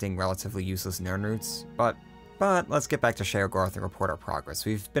collecting relatively useless nerd roots, but let's get back to Sheogorath and report our progress.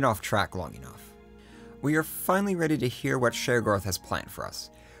 We've been off track long enough. We are finally ready to hear what Sheogorath has planned for us.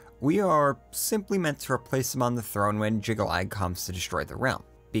 We are simply meant to replace him on the throne when Jyggalag comes to destroy the realm,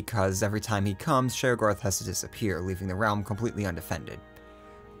 because every time he comes, Sheogorath has to disappear, leaving the realm completely undefended.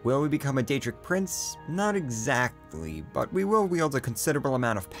 Will we become a Daedric prince? Not exactly, but we will wield a considerable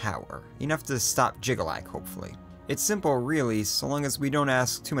amount of power, enough to stop Jyggalag, hopefully. It's simple, really, so long as we don't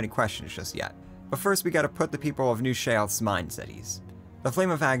ask too many questions just yet. But first we gotta put the people of New Sheoth's minds at ease. The Flame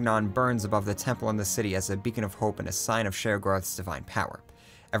of Agnon burns above the temple in the city as a beacon of hope and a sign of Sheogorath's divine power.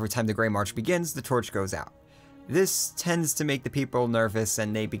 Every time the Grey March begins, the torch goes out. This tends to make the people nervous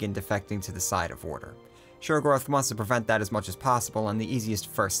and they begin defecting to the side of order. Sheogorath wants to prevent that as much as possible, and the easiest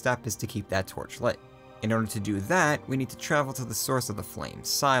first step is to keep that torch lit. In order to do that, we need to travel to the source of the flames,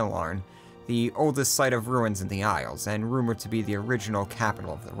 Silarn, the oldest site of ruins in the Isles, and rumored to be the original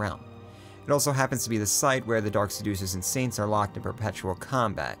capital of the realm. It also happens to be the site where the Dark Seducers and Saints are locked in perpetual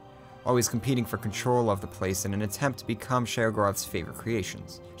combat, always competing for control of the place in an attempt to become Sheogorath's favorite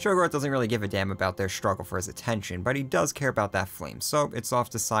creations. Sheogorath doesn't really give a damn about their struggle for his attention, but he does care about that flame, so it's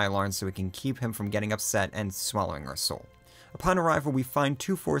off to Silarn so we can keep him from getting upset and swallowing our soul. Upon arrival, we find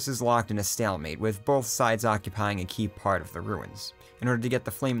 2 forces locked in a stalemate, with both sides occupying a key part of the ruins. In order to get the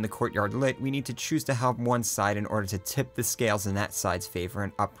flame in the courtyard lit, we need to choose to help one side in order to tip the scales in that side's favor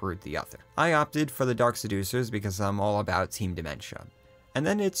and uproot the other. I opted for the Dark Seducers because I'm all about Team Dementia. And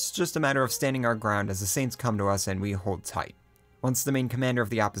then it's just a matter of standing our ground as the Saints come to us and we hold tight. Once the main commander of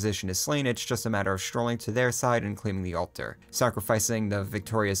the opposition is slain, it's just a matter of strolling to their side and claiming the altar, sacrificing the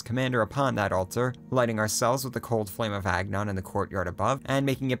victorious commander upon that altar, lighting ourselves with the cold flame of Agnon in the courtyard above, and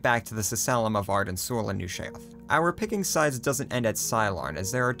making it back to the Sasalim of Ard and Sul in New Sheoth. Our picking sides doesn't end at Silarn,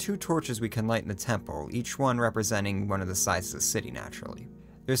 as there are 2 torches we can light in the temple, each one representing one of the sides of the city naturally.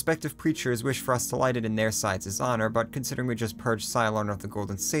 The respective preachers wish for us to light it in their sides' honor, but considering we just purged Silarn of the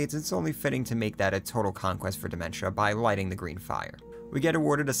Golden Saints, it's only fitting to make that a total conquest for Dementia by lighting the green fire. We get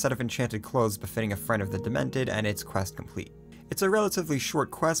awarded a set of enchanted clothes befitting a friend of the Demented, and it's quest complete. It's a relatively short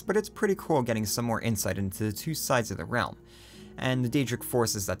quest, but it's pretty cool getting some more insight into the 2 sides of the realm, and the Daedric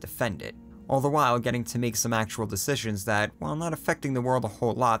forces that defend it. All the while getting to make some actual decisions that, while not affecting the world a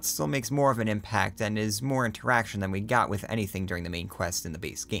whole lot, still makes more of an impact and is more interaction than we got with anything during the main quest in the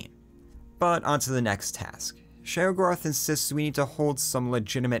base game. But on to the next task. Sheogorath insists we need to hold some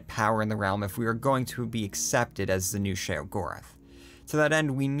legitimate power in the realm if we are going to be accepted as the new Sheogorath. To that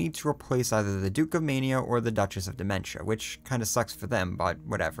end, we need to replace either the Duke of Mania or the Duchess of Dementia, which kinda sucks for them, but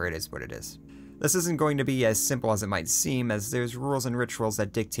whatever, it is what it is. This isn't going to be as simple as it might seem, as there's rules and rituals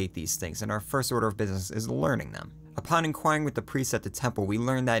that dictate these things, and our first order of business is learning them. Upon inquiring with the priest at the temple, we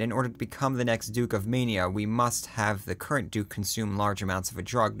learned that in order to become the next Duke of Mania, we must have the current Duke consume large amounts of a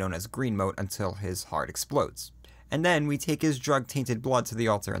drug known as Green Mote until his heart explodes. And then we take his drug-tainted blood to the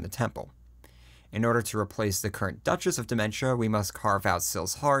altar in the temple. In order to replace the current Duchess of Dementia, we must carve out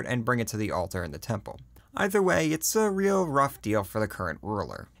Syl's heart and bring it to the altar in the temple. Either way, it's a real rough deal for the current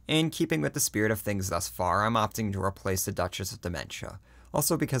ruler. In keeping with the spirit of things thus far, I'm opting to replace the Duchess of Dementia,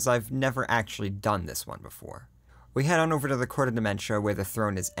 also because I've never actually done this one before. We head on over to the Court of Dementia where the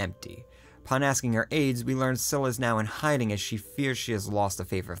throne is empty. Upon asking her aides, we learn Syl is now in hiding as she fears she has lost the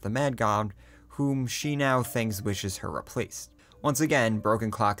favor of the Madgod, whom she now thinks wishes her replaced. Once again,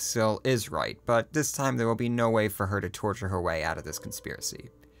 Broken Clock Syl is right, but this time there will be no way for her to torture her way out of this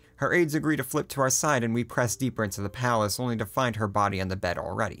conspiracy. Her aides agree to flip to our side and we press deeper into the palace only to find her body on the bed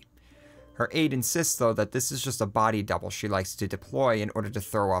already. Her aide insists though that this is just a body double she likes to deploy in order to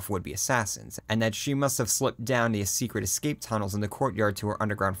throw off would-be assassins, and that she must have slipped down the secret escape tunnels in the courtyard to her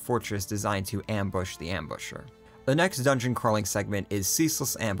underground fortress designed to ambush the ambusher. The next dungeon crawling segment is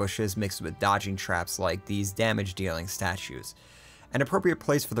ceaseless ambushes mixed with dodging traps like these damage-dealing statues, an appropriate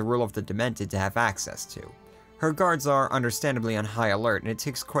place for the rule of the Demented to have access to. Her guards are understandably on high alert, and it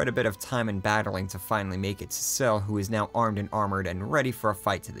takes quite a bit of time and battling to finally make it to Syl, who is now armed and armored and ready for a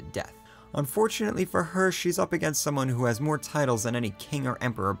fight to the death. Unfortunately for her, she's up against someone who has more titles than any king or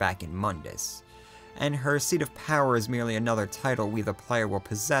emperor back in Mundus, and her seat of power is merely another title we the player will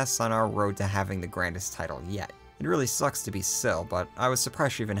possess on our road to having the grandest title yet. It really sucks to be Syl, but I was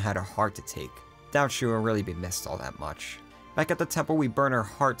surprised she even had a heart to take. Doubt she will really be missed all that much. Back at the temple, we burn her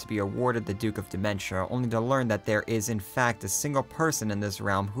heart to be awarded the Duke of Dementia, only to learn that there is in fact a single person in this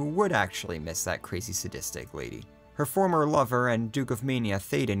realm who would actually miss that crazy sadistic lady. Her former lover and Duke of Mania,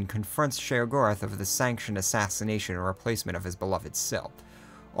 Théoden, confronts Sheogorath over the sanctioned assassination and replacement of his beloved Syl,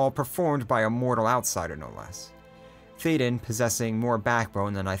 all performed by a mortal outsider no less. Théoden, possessing more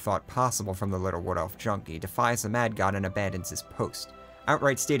backbone than I thought possible from the little wood elf junkie, defies the Madgod and abandons his post,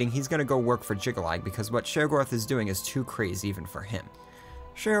 outright stating he's gonna go work for Jiggalag because what Sheogorath is doing is too crazy even for him.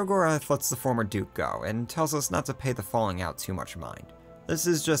 Sheogorath lets the former Duke go, and tells us not to pay the falling out too much mind. This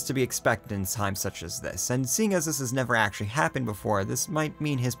is just to be expected in times such as this, and seeing as this has never actually happened before, this might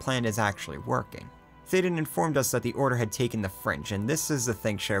mean his plan is actually working. Théoden informed us that the Order had taken the Fringe, and this is the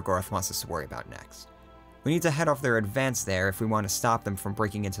thing Sheogorath wants us to worry about next. We need to head off their advance there if we want to stop them from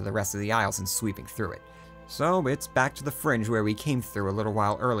breaking into the rest of the Isles and sweeping through it. So it's back to the Fringe where we came through a little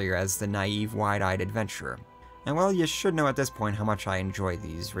while earlier as the naive, wide-eyed adventurer. And well, you should know at this point how much I enjoy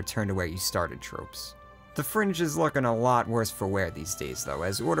these return to where you started tropes. The Fringe is looking a lot worse for wear these days though,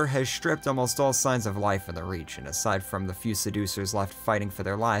 as Order has stripped almost all signs of life in the region, aside from the few seducers left fighting for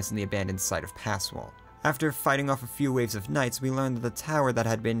their lives in the abandoned site of Passwall. After fighting off a few waves of knights, we learned that the tower that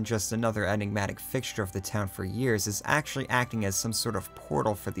had been just another enigmatic fixture of the town for years is actually acting as some sort of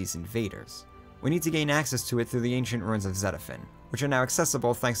portal for these invaders. We need to gain access to it through the ancient ruins of Zedafin, which are now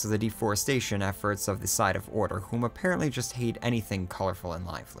accessible thanks to the deforestation efforts of the side of Order, whom apparently just hate anything colorful and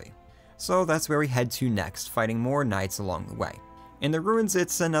lively. So that's where we head to next, fighting more knights along the way. In the ruins,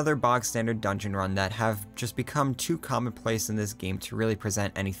 it's another bog-standard dungeon run that have just become too commonplace in this game to really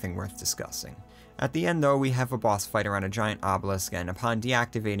present anything worth discussing. At the end though, we have a boss fight around a giant obelisk, and upon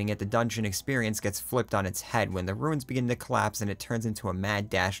deactivating it, the dungeon experience gets flipped on its head when the ruins begin to collapse and it turns into a mad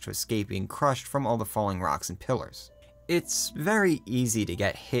dash to escape being crushed from all the falling rocks and pillars. It's very easy to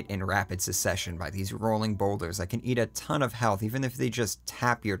get hit in rapid succession by these rolling boulders that can eat a ton of health even if they just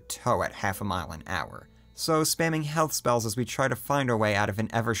tap your toe at half a mile an hour. So spamming health spells as we try to find our way out of an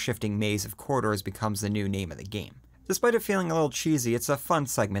ever-shifting maze of corridors becomes the new name of the game. Despite it feeling a little cheesy, it's a fun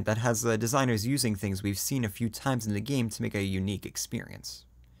segment that has the designers using things we've seen a few times in the game to make a unique experience.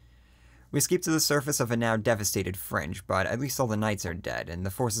 We escape to the surface of a now devastated Fringe, but at least all the knights are dead, and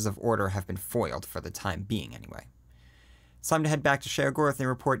the forces of Order have been foiled for the time being anyway. It's time to head back to Sheogorath and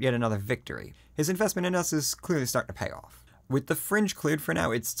report yet another victory. His investment in us is clearly starting to pay off. With the Fringe cleared for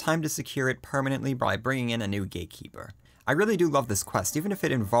now, it's time to secure it permanently by bringing in a new Gatekeeper. I really do love this quest, even if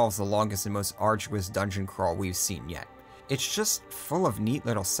it involves the longest and most arduous dungeon crawl we've seen yet. It's just full of neat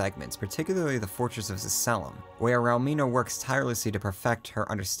little segments, particularly the Fortress of Zesellum, where Ralmina works tirelessly to perfect her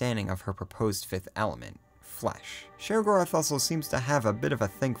understanding of her proposed fifth element, flesh. Sheogorath also seems to have a bit of a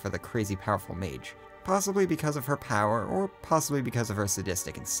thing for the crazy powerful mage, possibly because of her power, or possibly because of her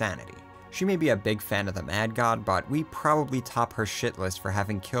sadistic insanity. She may be a big fan of the Madgod, but we probably top her shit list for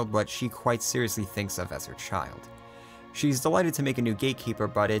having killed what she quite seriously thinks of as her child. She's delighted to make a new Gatekeeper,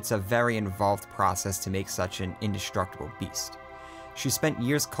 but it's a very involved process to make such an indestructible beast. She spent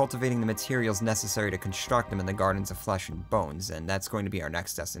years cultivating the materials necessary to construct them in the Gardens of Flesh and Bones, and that's going to be our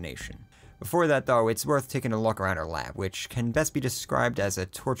next destination. Before that though, it's worth taking a look around her lab, which can best be described as a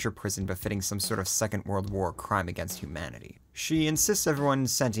torture prison befitting some sort of Second World War crime against humanity. She insists everyone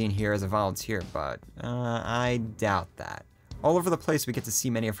sentient here is a volunteer, but I doubt that. All over the place we get to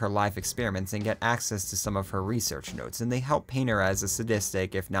see many of her live experiments and get access to some of her research notes, and they help paint her as a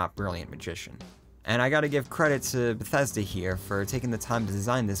sadistic, if not brilliant magician. And I gotta give credit to Bethesda here for taking the time to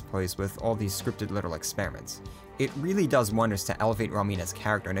design this place with all these scripted little experiments. It really does wonders to elevate Ralmina's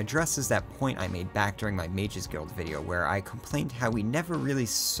character and addresses that point I made back during my Mages Guild video where I complained how we never really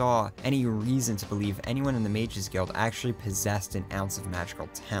saw any reason to believe anyone in the Mages Guild actually possessed an ounce of magical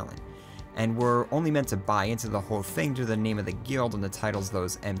talent, and were only meant to buy into the whole thing due to the name of the guild and the titles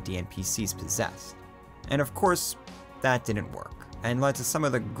those empty NPCs possessed. And of course, that didn't work, and led to some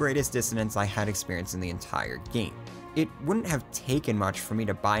of the greatest dissonance I had experienced in the entire game. It wouldn't have taken much for me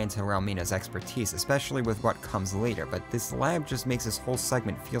to buy into Ralmina's expertise, especially with what comes later, but this lab just makes this whole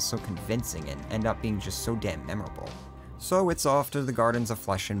segment feel so convincing and end up being just so damn memorable. So it's off to the Gardens of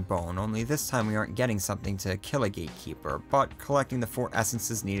Flesh and Bone, only this time we aren't getting something to kill a Gatekeeper, but collecting the 4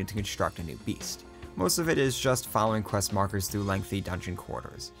 essences needed to construct a new beast. Most of it is just following quest markers through lengthy dungeon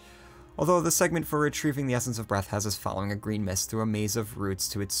corridors. Although the segment for retrieving the Essence of Breath has us following a green mist through a maze of roots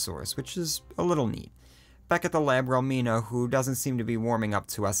to its source, which is a little neat. Back at the lab, Ralmina, who doesn't seem to be warming up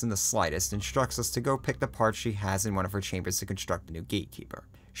to us in the slightest, instructs us to go pick the parts she has in one of her chambers to construct the new Gatekeeper.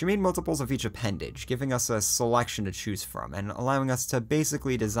 She made multiples of each appendage, giving us a selection to choose from, and allowing us to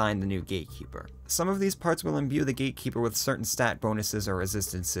basically design the new Gatekeeper. Some of these parts will imbue the Gatekeeper with certain stat bonuses or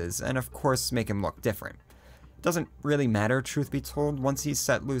resistances, and of course make him look different. Doesn't really matter, truth be told. Once he's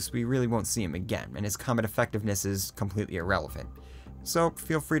set loose, we really won't see him again, and his combat effectiveness is completely irrelevant. So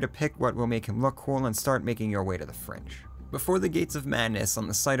feel free to pick what will make him look cool and start making your way to the Fringe. Before the Gates of Madness, on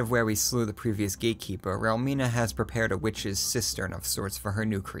the site of where we slew the previous Gatekeeper, Relmina has prepared a witch's cistern of sorts for her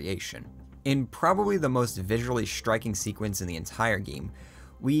new creation. In probably the most visually striking sequence in the entire game,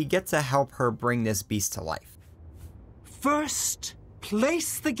 we get to help her bring this beast to life. First,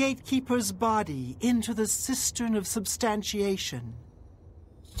 place the Gatekeeper's body into the cistern of substantiation.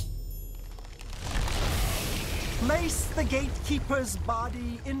 Place the Gatekeeper's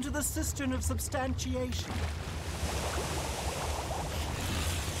body into the cistern of substantiation.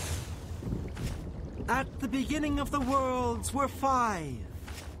 At the beginning of the worlds were 5.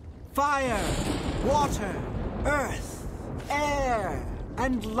 Fire, water, earth, air,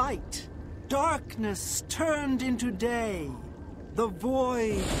 and light. Darkness turned into day. The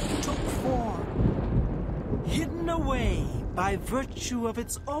void took form. Hidden away by virtue of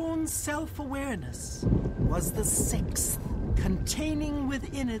its own self-awareness was the 6th, containing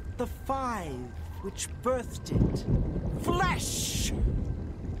within it the 5 which birthed it. Flesh!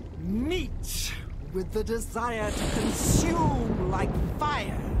 Meat with the desire to consume like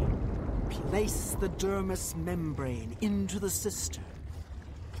fire. Place the dermis membrane into the cistern.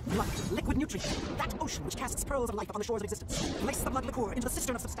 Blood, liquid nutrient, that ocean which casts pearls of life upon the shores of existence. Place the blood liqueur into the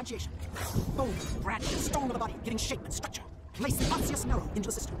cistern of substantiation. Bone, branch, stone of the body, giving shape and structure. Place the osseous marrow into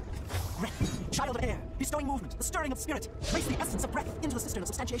the cistern. Breath, child of air, bestowing movement, the stirring of spirit. Place the essence of breath into the cistern of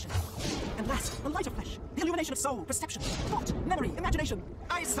substantiation. And last, the light of flesh, the illumination of soul, perception, thought, memory, imagination.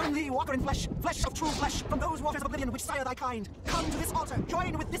 I summon thee, walker in flesh, flesh of true flesh, from those waters of oblivion which sire thy kind. Come to this altar,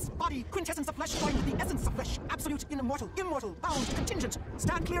 join with this body, quintessence of flesh, joined with the essence of flesh, absolute, immortal, bound, contingent.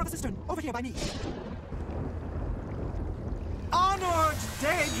 Stand clear of the cistern, over here by me. Honored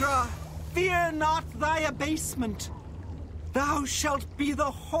Daedra, fear not thy abasement. Thou shalt be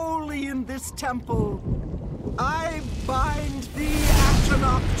the holy in this temple. I bind thee,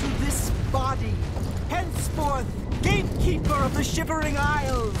 Atronach, to this body. Henceforth, Gatekeeper of the Shivering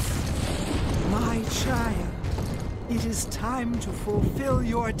Isles. My child, it is time to fulfill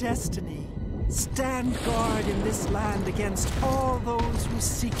your destiny. Stand guard in this land against all those who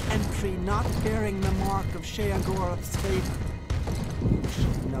seek entry not bearing the mark of Sheogorath's favor. You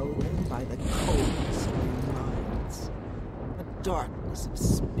shall know them by the coldness of their minds, the darkness of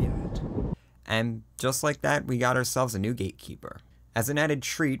spirit. And just like that, we got ourselves a new Gatekeeper. As an added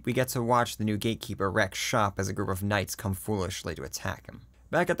treat, we get to watch the new Gatekeeper wreck shop as a group of knights come foolishly to attack him.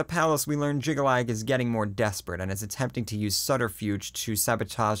 Back at the palace, we learn Jiggalag is getting more desperate and is attempting to use subterfuge to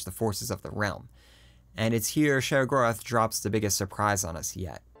sabotage the forces of the realm. And it's here Sheogorath drops the biggest surprise on us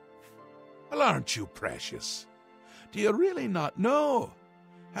yet. Well, aren't you precious? Do you really not know?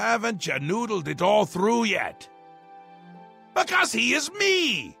 Haven't you noodled it all through yet? Because he is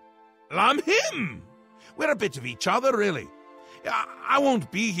me! Well, I'm him! We're a bit of each other, really. I won't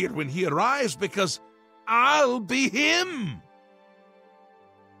be here when he arrives because I'll be him!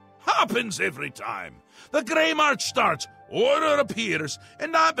 Happens every time. The Grey March starts, order appears,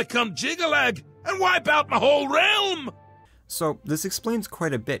 and I become Jiggalag and wipe out my whole realm! So this explains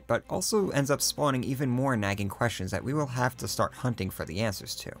quite a bit, but also ends up spawning even more nagging questions that we will have to start hunting for the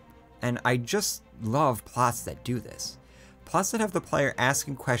answers to. And I just love plots that do this. Plots that have the player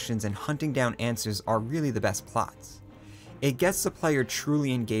asking questions and hunting down answers are really the best plots. It gets the player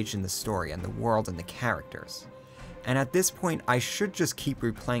truly engaged in the story and the world and the characters. And at this point, I should just keep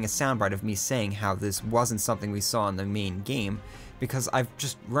replaying a soundbite of me saying how this wasn't something we saw in the main game, because I've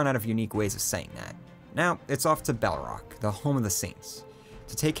just run out of unique ways of saying that. Now, it's off to Belrock, the home of the Saints,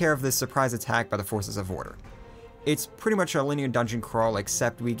 to take care of this surprise attack by the forces of order. It's pretty much a linear dungeon crawl,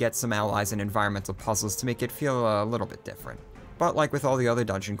 except we get some allies and environmental puzzles to make it feel a little bit different. But like with all the other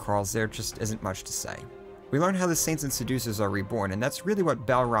dungeon crawls, there just isn't much to say. We learn how the Saints and Seducers are reborn, and that's really what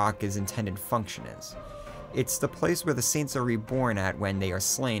Belrock's intended function is. It's the place where the Saints are reborn at when they are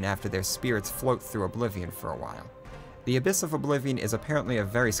slain after their spirits float through Oblivion for a while. The Abyss of Oblivion is apparently a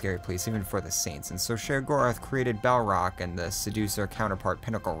very scary place even for the Saints, and so Sheogorath created Belrock and the Seducer counterpart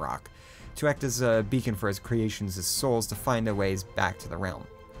Pinnacle Rock to act as a beacon for his creations' souls to find their ways back to the realm.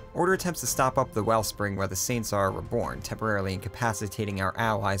 Order attempts to stop up the wellspring where the Saints are reborn, temporarily incapacitating our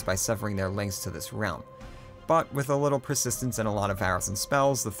allies by severing their links to this realm. But with a little persistence and a lot of arrows and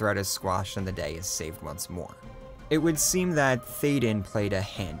spells, the threat is squashed and the day is saved once more. It would seem that Théoden played a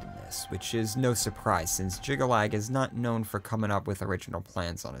hand in this, which is no surprise since Jiggalag is not known for coming up with original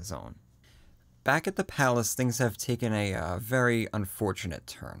plans on his own. Back at the palace, things have taken a very unfortunate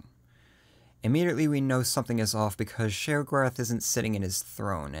turn. Immediately we know something is off because Sheogorath isn't sitting in his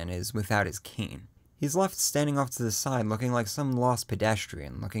throne and is without his cane. He's left standing off to the side looking like some lost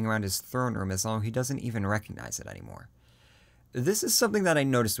pedestrian, looking around his throne room as though he doesn't even recognize it anymore. This is something that I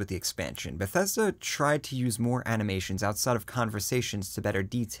noticed with the expansion. Bethesda tried to use more animations outside of conversations to better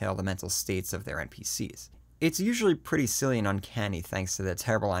detail the mental states of their NPCs. It's usually pretty silly and uncanny thanks to the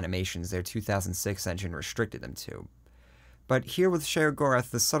terrible animations their 2006 engine restricted them to. But here with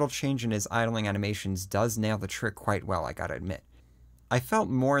Sheogorath, the subtle change in his idling animations does nail the trick quite well, I gotta admit. I felt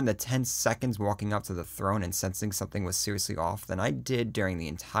more in the 10 seconds walking up to the throne and sensing something was seriously off than I did during the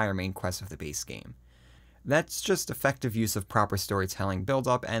entire main quest of the base game. That's just effective use of proper storytelling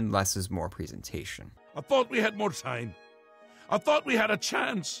build-up and less is more presentation. I thought we had more time. I thought we had a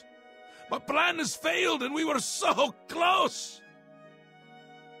chance. My plan has failed and we were so close.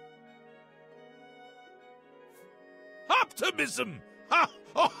 Optimism! How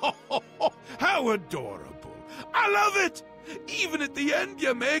adorable. I love it! Even at the end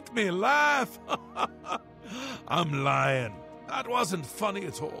you make me laugh. I'm lying. That wasn't funny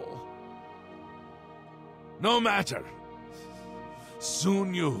at all. No matter.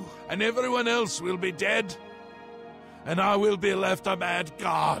 Soon you and everyone else will be dead, and I will be left a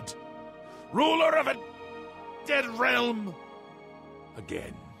Madgod, ruler of a dead realm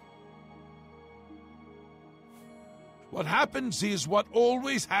again. What happens is what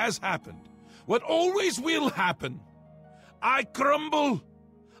always has happened, what always will happen. I crumble,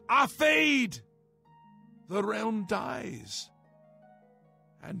 I fade, the realm dies,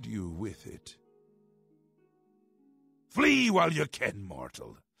 and you with it. Flee while you can,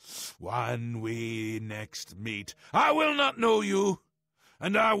 mortal. When we next meet, I will not know you,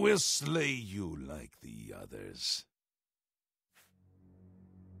 and I will slay you like the others.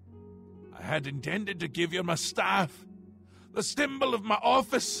 I had intended to give you my staff, the symbol of my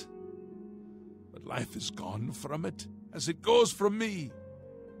office, but life is gone from it, as it goes from me.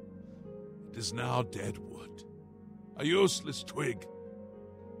 It is now dead wood, a useless twig.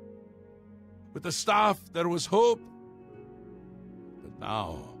 With the staff there was hope, but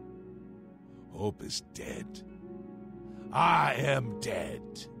now hope is dead. I am dead.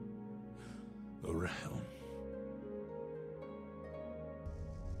 The realm.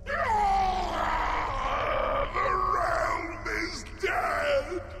 The realm is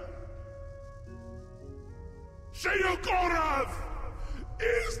dead! Sheogorath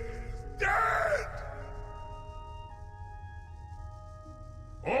is dead!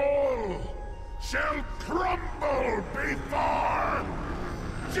 All shall crumble before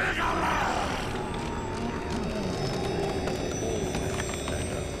Jiggler!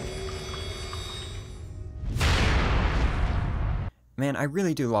 Man, I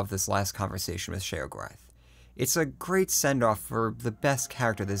really do love this last conversation with Sheogorath. It's a great send-off for the best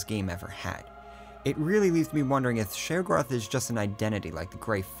character this game ever had. It really leaves me wondering if Sheogorath is just an identity like the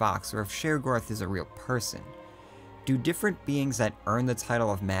Grey Fox, or if Sheogorath is a real person. Do different beings that earn the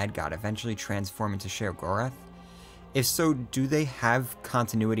title of Madgod eventually transform into Sheogorath? If so, do they have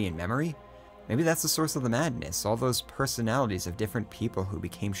continuity in memory? Maybe that's the source of the madness, all those personalities of different people who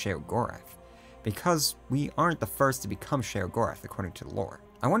became Sheogorath. Because we aren't the first to become Sheogorath according to the lore.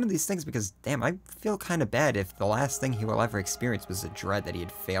 I wonder these things because, damn, I feel kinda bad if the last thing he will ever experience was the dread that he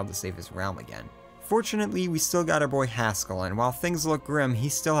had failed to save his realm again. Fortunately, we still got our boy Haskell, and while things look grim, he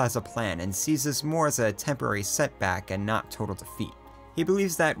still has a plan and sees this more as a temporary setback and not total defeat. He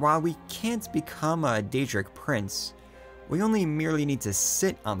believes that while we can't become a Daedric prince, we only merely need to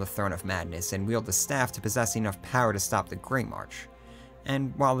sit on the throne of madness and wield the staff to possess enough power to stop the Grey March.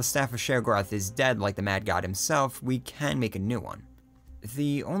 And while the staff of Sheogorath is dead like the Mad God himself, we can make a new one.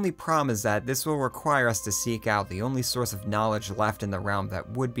 The only problem is that this will require us to seek out the only source of knowledge left in the realm that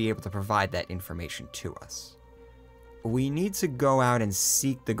would be able to provide that information to us. We need to go out and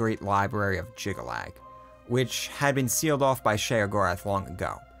seek the Great Library of Jiggalag, which had been sealed off by Sheogorath long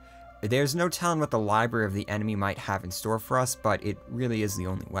ago. There's no telling what the library of the enemy might have in store for us, but it really is the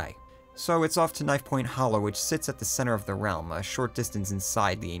only way. So it's off to Knife Point Hollow, which sits at the center of the realm, a short distance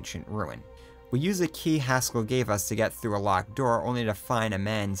inside the ancient ruin. We use a key Haskell gave us to get through a locked door, only to find a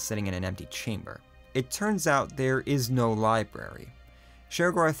man sitting in an empty chamber. It turns out there is no library.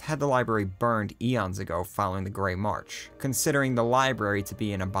 Sheogorath had the library burned eons ago following the Grey March, considering the library to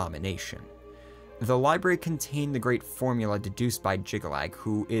be an abomination. The library contained the great formula deduced by Jiggalag,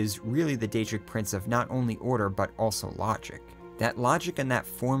 who is really the Daedric prince of not only order but also logic. That logic and that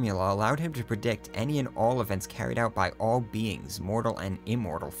formula allowed him to predict any and all events carried out by all beings, mortal and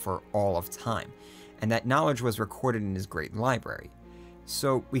immortal, for all of time, and that knowledge was recorded in his great library.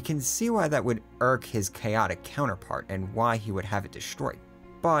 So we can see why that would irk his chaotic counterpart and why he would have it destroyed.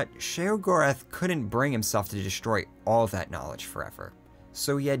 But Sheogorath couldn't bring himself to destroy all of that knowledge forever.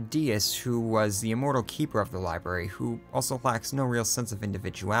 So we had Deus, who was the immortal keeper of the library, who also lacks no real sense of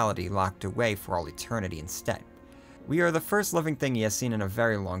individuality, locked away for all eternity instead. We are the first living thing he has seen in a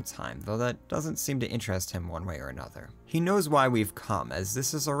very long time, though that doesn't seem to interest him one way or another. He knows why we've come, as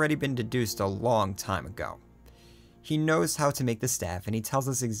this has already been deduced a long time ago. He knows how to make the staff, and he tells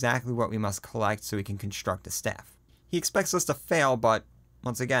us exactly what we must collect so we can construct the staff. He expects us to fail, but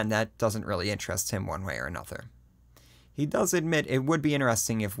once again, that doesn't really interest him one way or another. He does admit it would be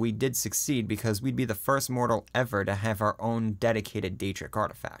interesting if we did succeed, because we'd be the first mortal ever to have our own dedicated Daedric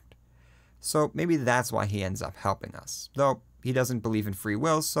artifact. So maybe that's why he ends up helping us, though he doesn't believe in free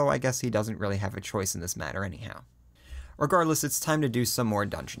will, so I guess he doesn't really have a choice in this matter anyhow. Regardless, it's time to do some more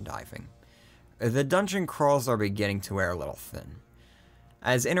dungeon diving. The dungeon crawls are beginning to wear a little thin.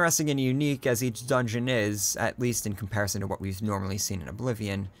 As interesting and unique as each dungeon is, at least in comparison to what we've normally seen in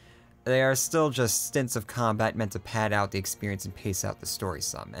Oblivion, they are still just stints of combat meant to pad out the experience and pace out the story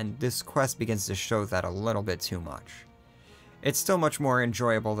some, and this quest begins to show that a little bit too much. It's still much more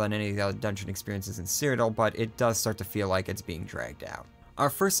enjoyable than any of the other dungeon experiences in Cyrodiil, but it does start to feel like it's being dragged out. Our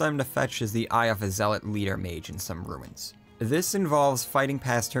first item to fetch is the Eye of a Zealot Leader Mage in some ruins. This involves fighting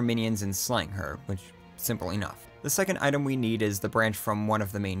past her minions and slaying her, which is simple enough. The second item we need is the branch from one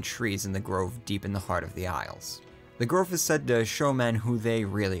of the main trees in the grove deep in the heart of the Isles. The grove is said to show men who they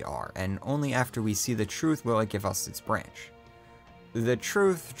really are, and only after we see the truth will it give us its branch. The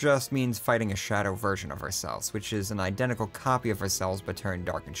truth just means fighting a shadow version of ourselves, which is an identical copy of ourselves but turned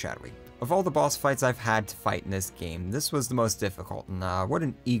dark and shadowy. Of all the boss fights I've had to fight in this game, this was the most difficult, and what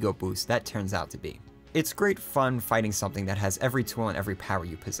an ego boost that turns out to be. It's great fun fighting something that has every tool and every power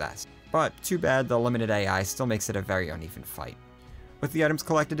you possess, but too bad the limited AI still makes it a very uneven fight. With the items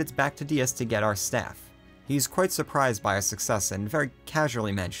collected, it's back to Deus to get our staff. He's quite surprised by our success and very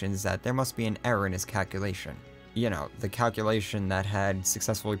casually mentions that there must be an error in his calculation. You know, the calculation that had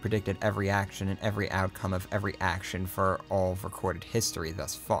successfully predicted every action and every outcome of every action for all of recorded history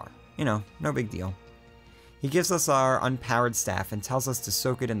thus far. You know, no big deal. He gives us our unpowered staff and tells us to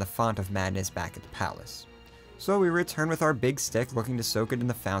soak it in the font of madness back at the palace. So we return with our big stick looking to soak it in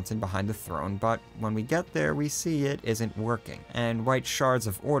the fountain behind the throne, but when we get there we see it isn't working, and white shards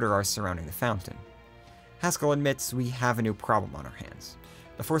of order are surrounding the fountain. Haskell admits we have a new problem on our hands.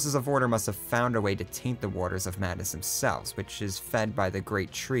 The forces of order must have found a way to taint the waters of madness themselves, which is fed by the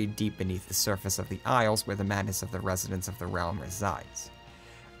great tree deep beneath the surface of the Isles where the madness of the residents of the realm resides.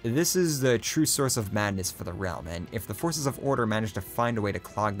 This is the true source of madness for the realm, and if the forces of order manage to find a way to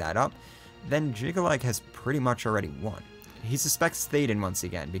clog that up, then Jiggalag has pretty much already won. He suspects Théoden once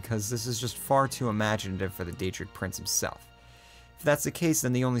again, because this is just far too imaginative for the Daedric Prince himself. If that's the case,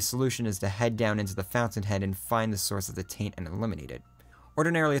 then the only solution is to head down into the fountainhead and find the source of the taint and eliminate it.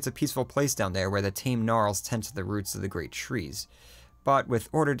 Ordinarily, it's a peaceful place down there where the tame gnarls tend to the roots of the great trees, but with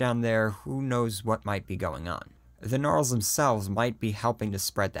order down there, who knows what might be going on. The gnarls themselves might be helping to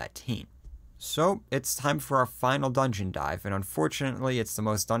spread that taint. So, it's time for our final dungeon dive, and unfortunately, it's the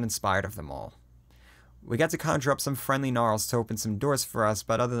most uninspired of them all. We get to conjure up some friendly gnarls to open some doors for us,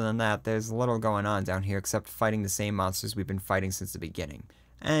 but other than that, there's little going on down here except fighting the same monsters we've been fighting since the beginning,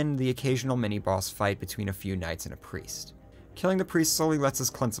 and the occasional mini-boss fight between a few knights and a priest. Killing the priest slowly lets us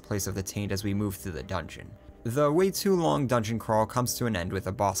cleanse the place of the taint as we move through the dungeon. The way too long dungeon crawl comes to an end with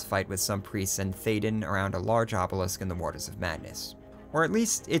a boss fight with some priests and Théoden around a large obelisk in the Waters of Madness. Or at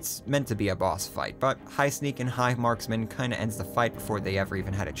least it's meant to be a boss fight, but High Sneak and High Marksman kinda ends the fight before they ever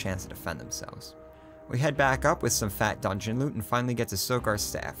even had a chance to defend themselves. We head back up with some fat dungeon loot and finally get to soak our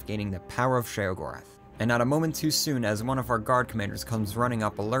staff, gaining the power of Sheogorath. And not a moment too soon as one of our guard commanders comes running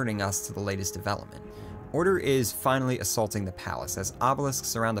up alerting us to the latest development. Order is finally assaulting the palace, as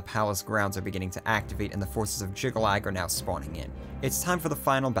obelisks around the palace grounds are beginning to activate and the forces of Jiggalag are now spawning in. It's time for the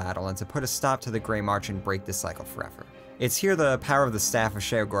final battle and to put a stop to the Grey March and break this cycle forever. It's here the power of the Staff of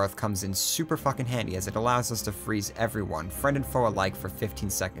Sheogorath comes in super fucking handy, as it allows us to freeze everyone, friend and foe alike, for 15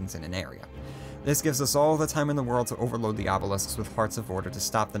 seconds in an area. This gives us all the time in the world to overload the obelisks with Hearts of Order to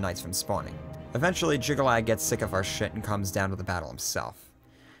stop the knights from spawning. Eventually, Jiggalag gets sick of our shit and comes down to the battle himself.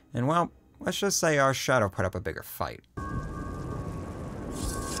 And well, let's just say our shadow put up a bigger fight.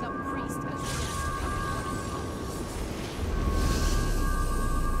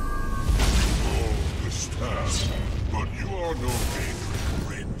 The staff, but you are no Daedric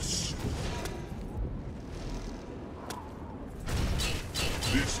prince.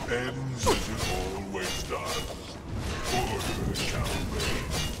 This ends as it always does. Order shall reign.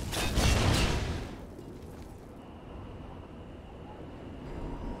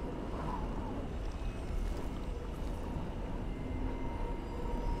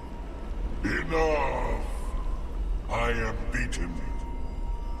 Enough! I am beaten.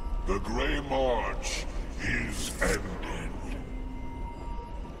 The Grey March is ended.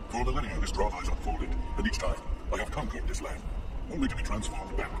 For millennia, this drama has unfolded, and each time I have conquered this land, only to be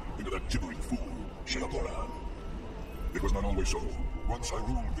transformed back into that gibbering fool, Sheogoran. It was not always so. Once I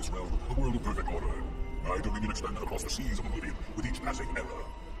ruled this realm, a world of perfect order. My dominion expanded across the seas of Oblivion with each passing era.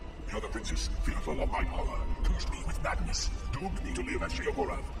 The other princes, fearful of my power, cursed me with madness, doomed me to live as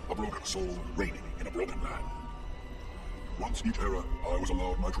Sheogoran, a broken soul reigning in a broken land. Once each era, I was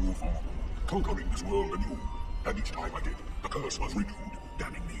allowed my true form, conquering this world anew, and each time I did, the curse was renewed,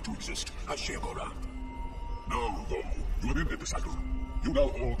 damning me to exist as Sheogoran. Now, though, you have ended the cycle. You now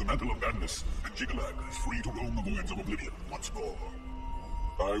hold the mantle of madness, and Jiggalag is free to roam the voids of Oblivion once more.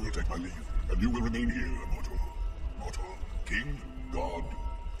 I will take my leave, and you will remain here, mortal. Mortal, king, god,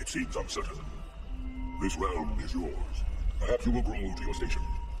 it seems uncertain. This realm is yours. Perhaps you will grow to your station.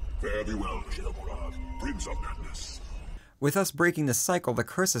 Fare thee well, Sheogoran, Prince of Madness. With us breaking the cycle, the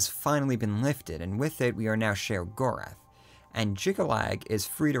curse has finally been lifted, and with it we are now Sheogorath, and Jiggalag is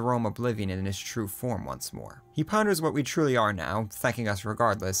free to roam Oblivion in his true form once more. He ponders what we truly are now, thanking us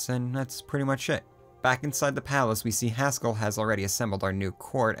regardless, and that's pretty much it. Back inside the palace, we see Haskell has already assembled our new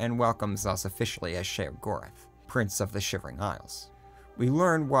court and welcomes us officially as Sheogorath, Prince of the Shivering Isles. We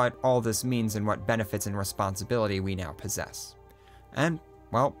learn what all this means and what benefits and responsibility we now possess. And,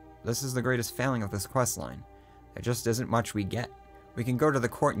 well, this is the greatest failing of this questline. There just isn't much we get. We can go to the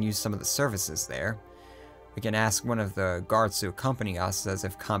court and use some of the services there. We can ask one of the guards to accompany us as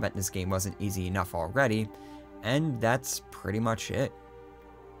if combat in this game wasn't easy enough already, and that's pretty much it.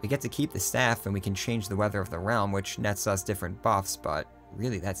 We get to keep the staff and we can change the weather of the realm, which nets us different buffs, but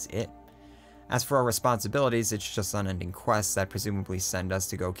really that's it. As for our responsibilities, it's just unending quests that presumably send us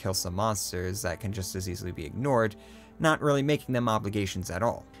to go kill some monsters that can just as easily be ignored, not really making them obligations at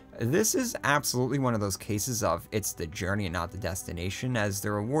all. This is absolutely one of those cases of it's the journey and not the destination, as the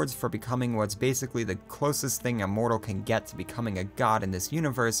rewards for becoming what's basically the closest thing a mortal can get to becoming a god in this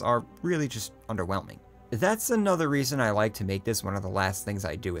universe are really just underwhelming. That's another reason I like to make this one of the last things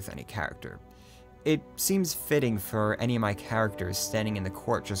I do with any character. It seems fitting for any of my characters standing in the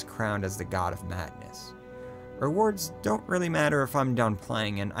court just crowned as the God of Madness. Rewards don't really matter if I'm done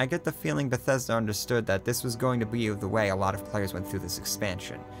playing, and I get the feeling Bethesda understood that this was going to be the way a lot of players went through this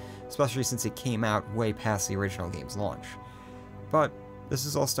expansion, especially since it came out way past the original game's launch. But this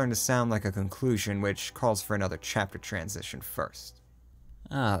is all starting to sound like a conclusion, which calls for another chapter transition first.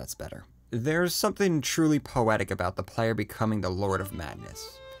 Ah, that's better. There's something truly poetic about the player becoming the Lord of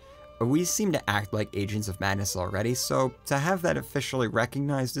Madness. We seem to act like agents of madness already, so to have that officially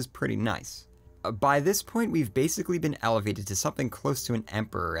recognized is pretty nice. By this point, we've basically been elevated to something close to an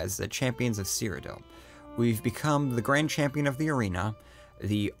emperor as the champions of Cyrodiil. We've become the Grand Champion of the Arena,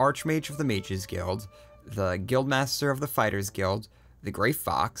 the Archmage of the Mages Guild, the Guildmaster of the Fighters Guild, the Grey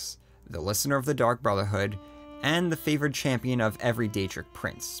Fox, the Listener of the Dark Brotherhood, and the favored champion of every Daedric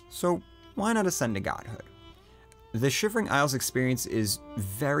prince, so why not ascend to godhood? The Shivering Isles experience is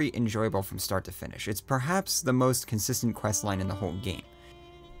very enjoyable from start to finish. It's perhaps the most consistent questline in the whole game.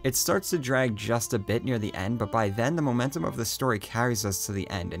 It starts to drag just a bit near the end, but by then the momentum of the story carries us to the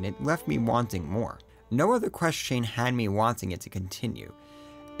end, and it left me wanting more. No other quest chain had me wanting it to continue.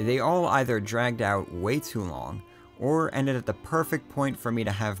 They all either dragged out way too long, or ended at the perfect point for me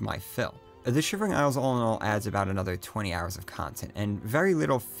to have my fill. The Shivering Isles all in all adds about another 20 hours of content, and very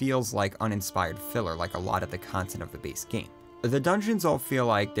little feels like uninspired filler like a lot of the content of the base game. The dungeons all feel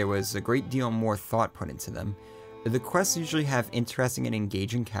like there was a great deal more thought put into them. The quests usually have interesting and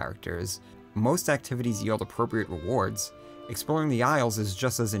engaging characters, most activities yield appropriate rewards, exploring the Isles is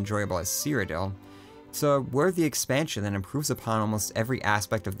just as enjoyable as Cyrodiil. It's a worthy expansion that improves upon almost every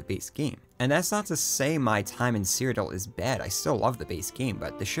aspect of the base game. And that's not to say my time in Cyrodiil is bad, I still love the base game,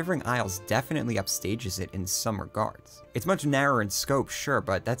 but the Shivering Isles definitely upstages it in some regards. It's much narrower in scope, sure,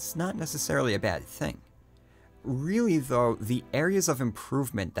 but that's not necessarily a bad thing. Really though, the areas of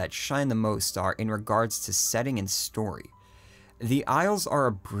improvement that shine the most are in regards to setting and story. The Isles are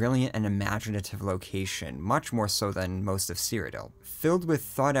a brilliant and imaginative location, much more so than most of Cyrodiil, filled with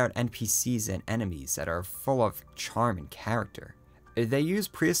thought-out NPCs and enemies that are full of charm and character. They use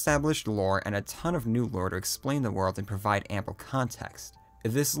pre-established lore and a ton of new lore to explain the world and provide ample context.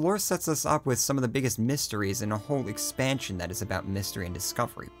 This lore sets us up with some of the biggest mysteries in a whole expansion that is about mystery and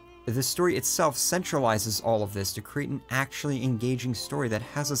discovery. The story itself centralizes all of this to create an actually engaging story that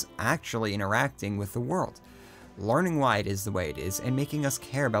has us actually interacting with the world, learning why it is the way it is, and making us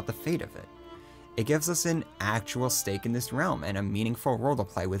care about the fate of it. It gives us an actual stake in this realm and a meaningful role to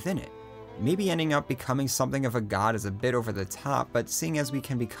play within it. Maybe ending up becoming something of a god is a bit over the top, but seeing as we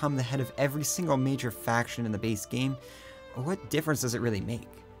can become the head of every single major faction in the base game, what difference does it really make?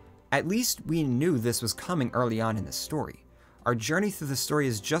 At least we knew this was coming early on in the story. Our journey through the story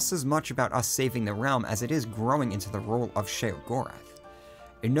is just as much about us saving the realm as it is growing into the role of Sheogorath.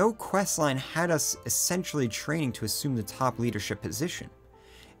 No questline had us essentially training to assume the top leadership position.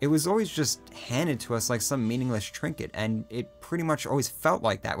 It was always just handed to us like some meaningless trinket, and it pretty much always felt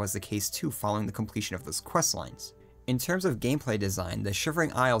like that was the case too following the completion of those questlines. In terms of gameplay design, the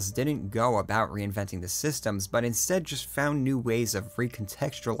Shivering Isles didn't go about reinventing the systems, but instead just found new ways of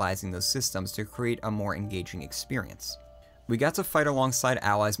recontextualizing those systems to create a more engaging experience. We got to fight alongside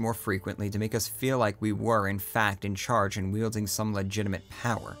allies more frequently to make us feel like we were in fact in charge and wielding some legitimate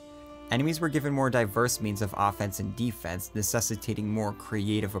power. Enemies were given more diverse means of offense and defense, necessitating more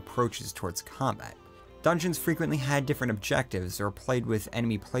creative approaches towards combat. Dungeons frequently had different objectives, or played with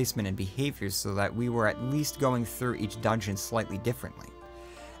enemy placement and behaviors so that we were at least going through each dungeon slightly differently.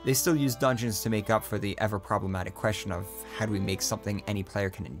 They still used dungeons to make up for the ever-problematic question of how do we make something any player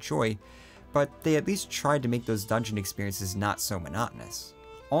can enjoy, but they at least tried to make those dungeon experiences not so monotonous.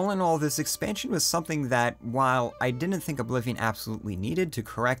 All in all, this expansion was something that, while I didn't think Oblivion absolutely needed to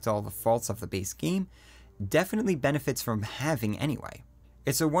correct all the faults of the base game, definitely benefits from having anyway.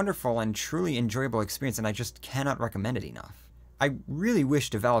 It's a wonderful and truly enjoyable experience, and I just cannot recommend it enough. I really wish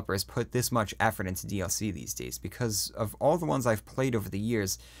developers put this much effort into DLC these days, because of all the ones I've played over the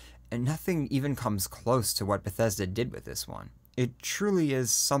years, nothing even comes close to what Bethesda did with this one. It truly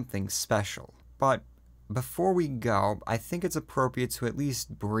is something special, but before we go, I think it's appropriate to at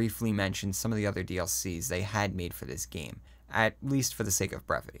least briefly mention some of the other DLCs they had made for this game, at least for the sake of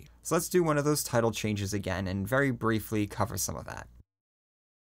brevity. So let's do one of those title changes again and very briefly cover some of that.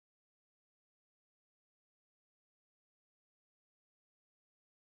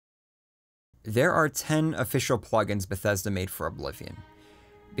 There are 10 official plugins Bethesda made for Oblivion.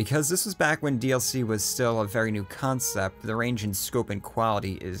 Because this was back when DLC was still a very new concept, the range in scope and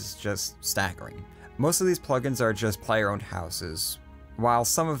quality is just staggering. Most of these plugins are just player-owned houses, while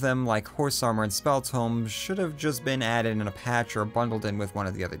some of them, like Horse Armor and Spell Tome, should have just been added in a patch or bundled in with one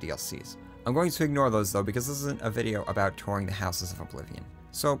of the other DLCs. I'm going to ignore those though, because this isn't a video about touring the houses of Oblivion.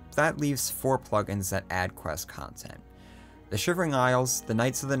 So that leaves 4 plugins that add quest content. The Shivering Isles, the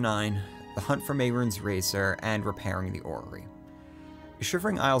Knights of the Nine, the Hunt for Mehrunes Razor, and Repairing the Orrery.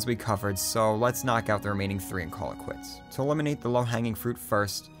 Shivering Isles we covered, so let's knock out the remaining 3 and call it quits. To eliminate the low-hanging fruit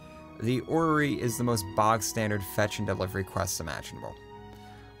first, the Orrery is the most bog-standard fetch and delivery quest imaginable.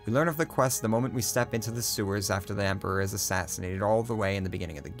 We learn of the quest the moment we step into the sewers after the Emperor is assassinated all the way in the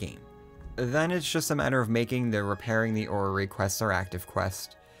beginning of the game. Then it's just a matter of making the Repairing the Orrery quest our active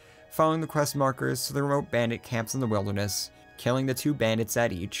quest, following the quest markers to the remote bandit camps in the wilderness, killing the 2 bandits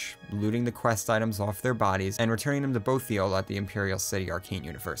at each, looting the quest items off their bodies, and returning them to Bothiel at the Imperial City Arcane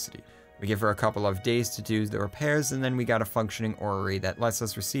University. We give her a couple of days to do the repairs, and then we got a functioning orrery that lets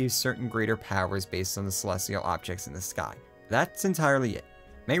us receive certain greater powers based on the celestial objects in the sky. That's entirely it.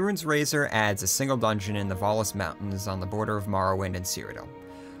 Mehrunes Razor adds a single dungeon in the Volus Mountains on the border of Morrowind and Cyrodiil.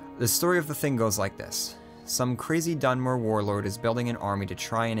 The story of the thing goes like this. Some crazy Dunmer warlord is building an army to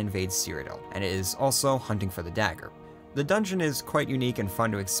try and invade Cyrodiil, and is also hunting for the dagger. The dungeon is quite unique and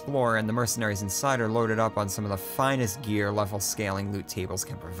fun to explore, and the mercenaries inside are loaded up on some of the finest gear level scaling loot tables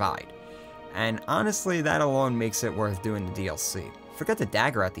can provide. And honestly, that alone makes it worth doing the DLC. Forget the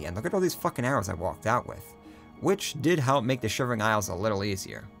dagger at the end, look at all these fucking arrows I walked out with. Which did help make the Shivering Isles a little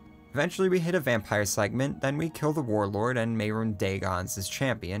easier. Eventually we hit a vampire segment, then we kill the warlord and Mehrunes Dagon's his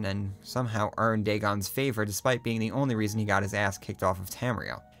champion, and somehow earn Dagon's favor despite being the only reason he got his ass kicked off of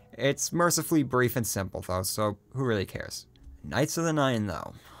Tamriel. It's mercifully brief and simple though, so who really cares? Knights of the Nine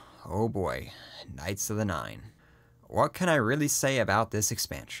though. Oh boy, Knights of the Nine. What can I really say about this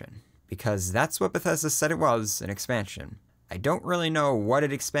expansion? Because that's what Bethesda said it was, an expansion. I don't really know what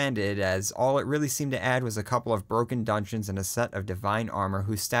it expanded, as all it really seemed to add was a couple of broken dungeons and a set of divine armor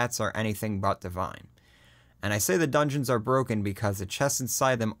whose stats are anything but divine. And I say the dungeons are broken because the chests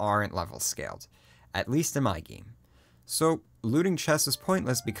inside them aren't level scaled, at least in my game. So, looting chests was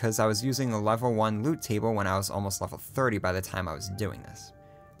pointless because I was using a level 1 loot table when I was almost level 30 by the time I was doing this.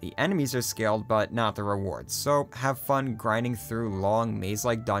 The enemies are scaled, but not the rewards, so have fun grinding through long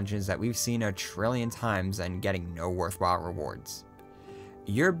maze-like dungeons that we've seen a trillion times and getting no worthwhile rewards.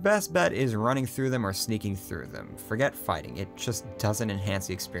 Your best bet is running through them or sneaking through them. Forget fighting, it just doesn't enhance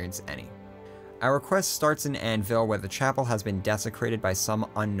the experience any. Our quest starts in Anvil, where the chapel has been desecrated by some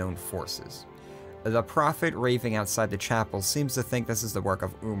unknown forces. The prophet raving outside the chapel seems to think this is the work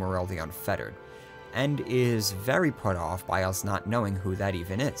of Umaril the Unfettered, and is very put off by us not knowing who that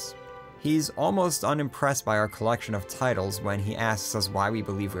even is. He's almost unimpressed by our collection of titles when he asks us why we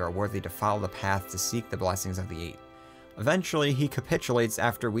believe we are worthy to follow the path to seek the blessings of the Eight. Eventually, he capitulates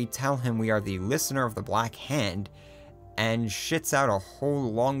after we tell him we are the listener of the Black Hand, and shits out a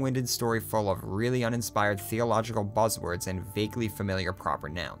whole long-winded story full of really uninspired theological buzzwords and vaguely familiar proper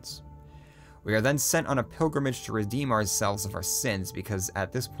nouns. We are then sent on a pilgrimage to redeem ourselves of our sins, because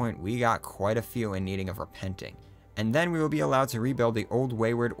at this point we got quite a few in needing of repenting. And then we will be allowed to rebuild the old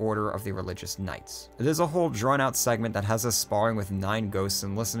wayward order of the religious knights. There's a whole drawn-out segment that has us sparring with 9 ghosts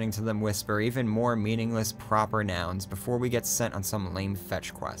and listening to them whisper even more meaningless proper nouns before we get sent on some lame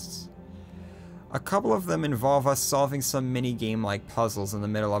fetch quests. A couple of them involve us solving some mini-game-like puzzles in the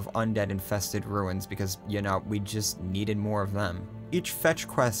middle of undead-infested ruins because, you know, we just needed more of them. Each fetch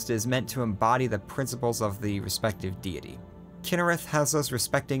quest is meant to embody the principles of the respective deity. Kinnereth has us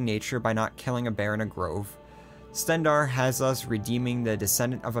respecting nature by not killing a bear in a grove. Stendar has us redeeming the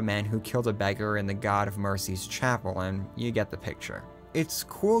descendant of a man who killed a beggar in the God of Mercy's chapel, and you get the picture. It's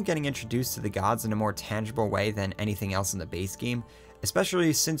cool getting introduced to the gods in a more tangible way than anything else in the base game,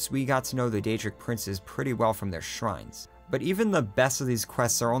 especially since we got to know the Daedric princes pretty well from their shrines. But even the best of these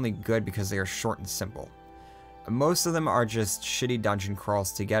quests are only good because they are short and simple. Most of them are just shitty dungeon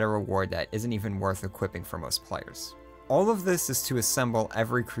crawls to get a reward that isn't even worth equipping for most players. All of this is to assemble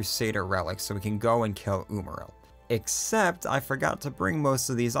every Crusader relic so we can go and kill Umaril. Except I forgot to bring most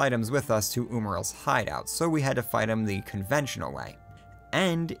of these items with us to Umaril's hideout, so we had to fight him the conventional way.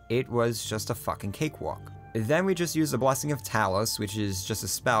 And it was just a fucking cakewalk. Then we just used the Blessing of Talos, which is just a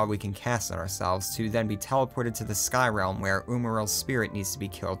spell we can cast on ourselves, to then be teleported to the Sky Realm where Umaril's spirit needs to be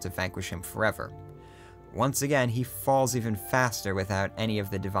killed to vanquish him forever. Once again, he falls even faster without any of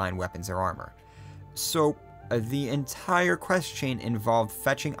the divine weapons or armor. So, the entire quest chain involved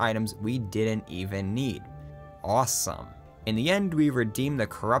fetching items we didn't even need. Awesome. In the end, we redeemed the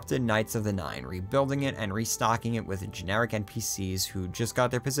corrupted Knights of the Nine, rebuilding it and restocking it with generic NPCs who just got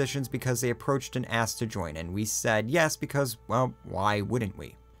their positions because they approached and asked to join, and we said yes because, well, why wouldn't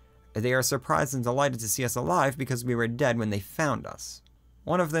we? They are surprised and delighted to see us alive because we were dead when they found us.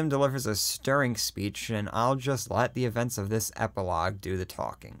 One of them delivers a stirring speech, and I'll just let the events of this epilogue do the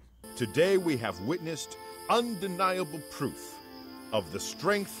talking. Today we have witnessed undeniable proof of the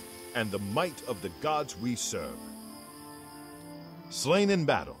strength and the might of the gods we serve. Slain in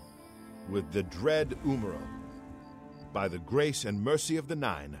battle with the dread Umaril, by the grace and mercy of the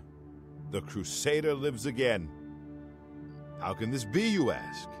Nine, the Crusader lives again. How can this be, you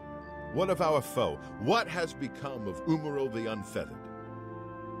ask? What of our foe? What has become of Umaril the Unfeathered?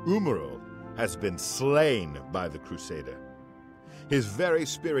 Umaril has been slain by the Crusader, his very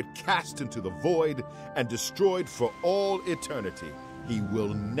spirit cast into the void and destroyed for all eternity. He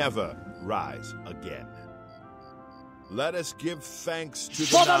will never rise again. Let us give thanks to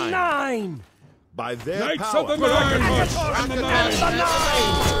the Nine. By their Knights power. of the Nine! And the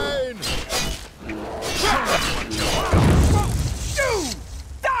Nine! You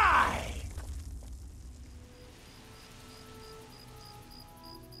die!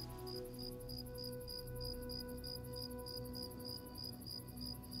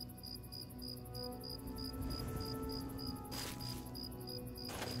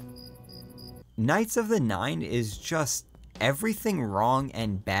 Knights of the Nine is just everything wrong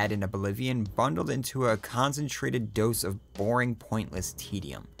and bad in Oblivion bundled into a concentrated dose of boring, pointless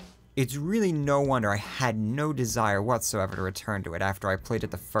tedium. It's really no wonder I had no desire whatsoever to return to it after I played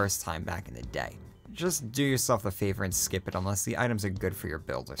it the first time back in the day. Just do yourself the favor and skip it unless the items are good for your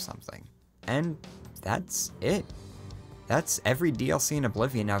build or something. And that's it. That's every DLC in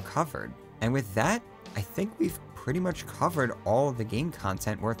Oblivion now covered. And with that, I think we've pretty much covered all of the game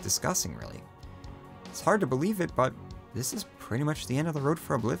content worth discussing, really. It's hard to believe it, but this is pretty much the end of the road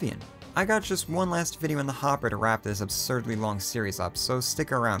for Oblivion. I got just one last video in the hopper to wrap this absurdly long series up, so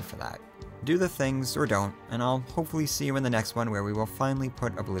stick around for that. Do the things, or don't, and I'll hopefully see you in the next one where we will finally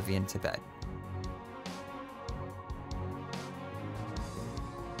put Oblivion to bed.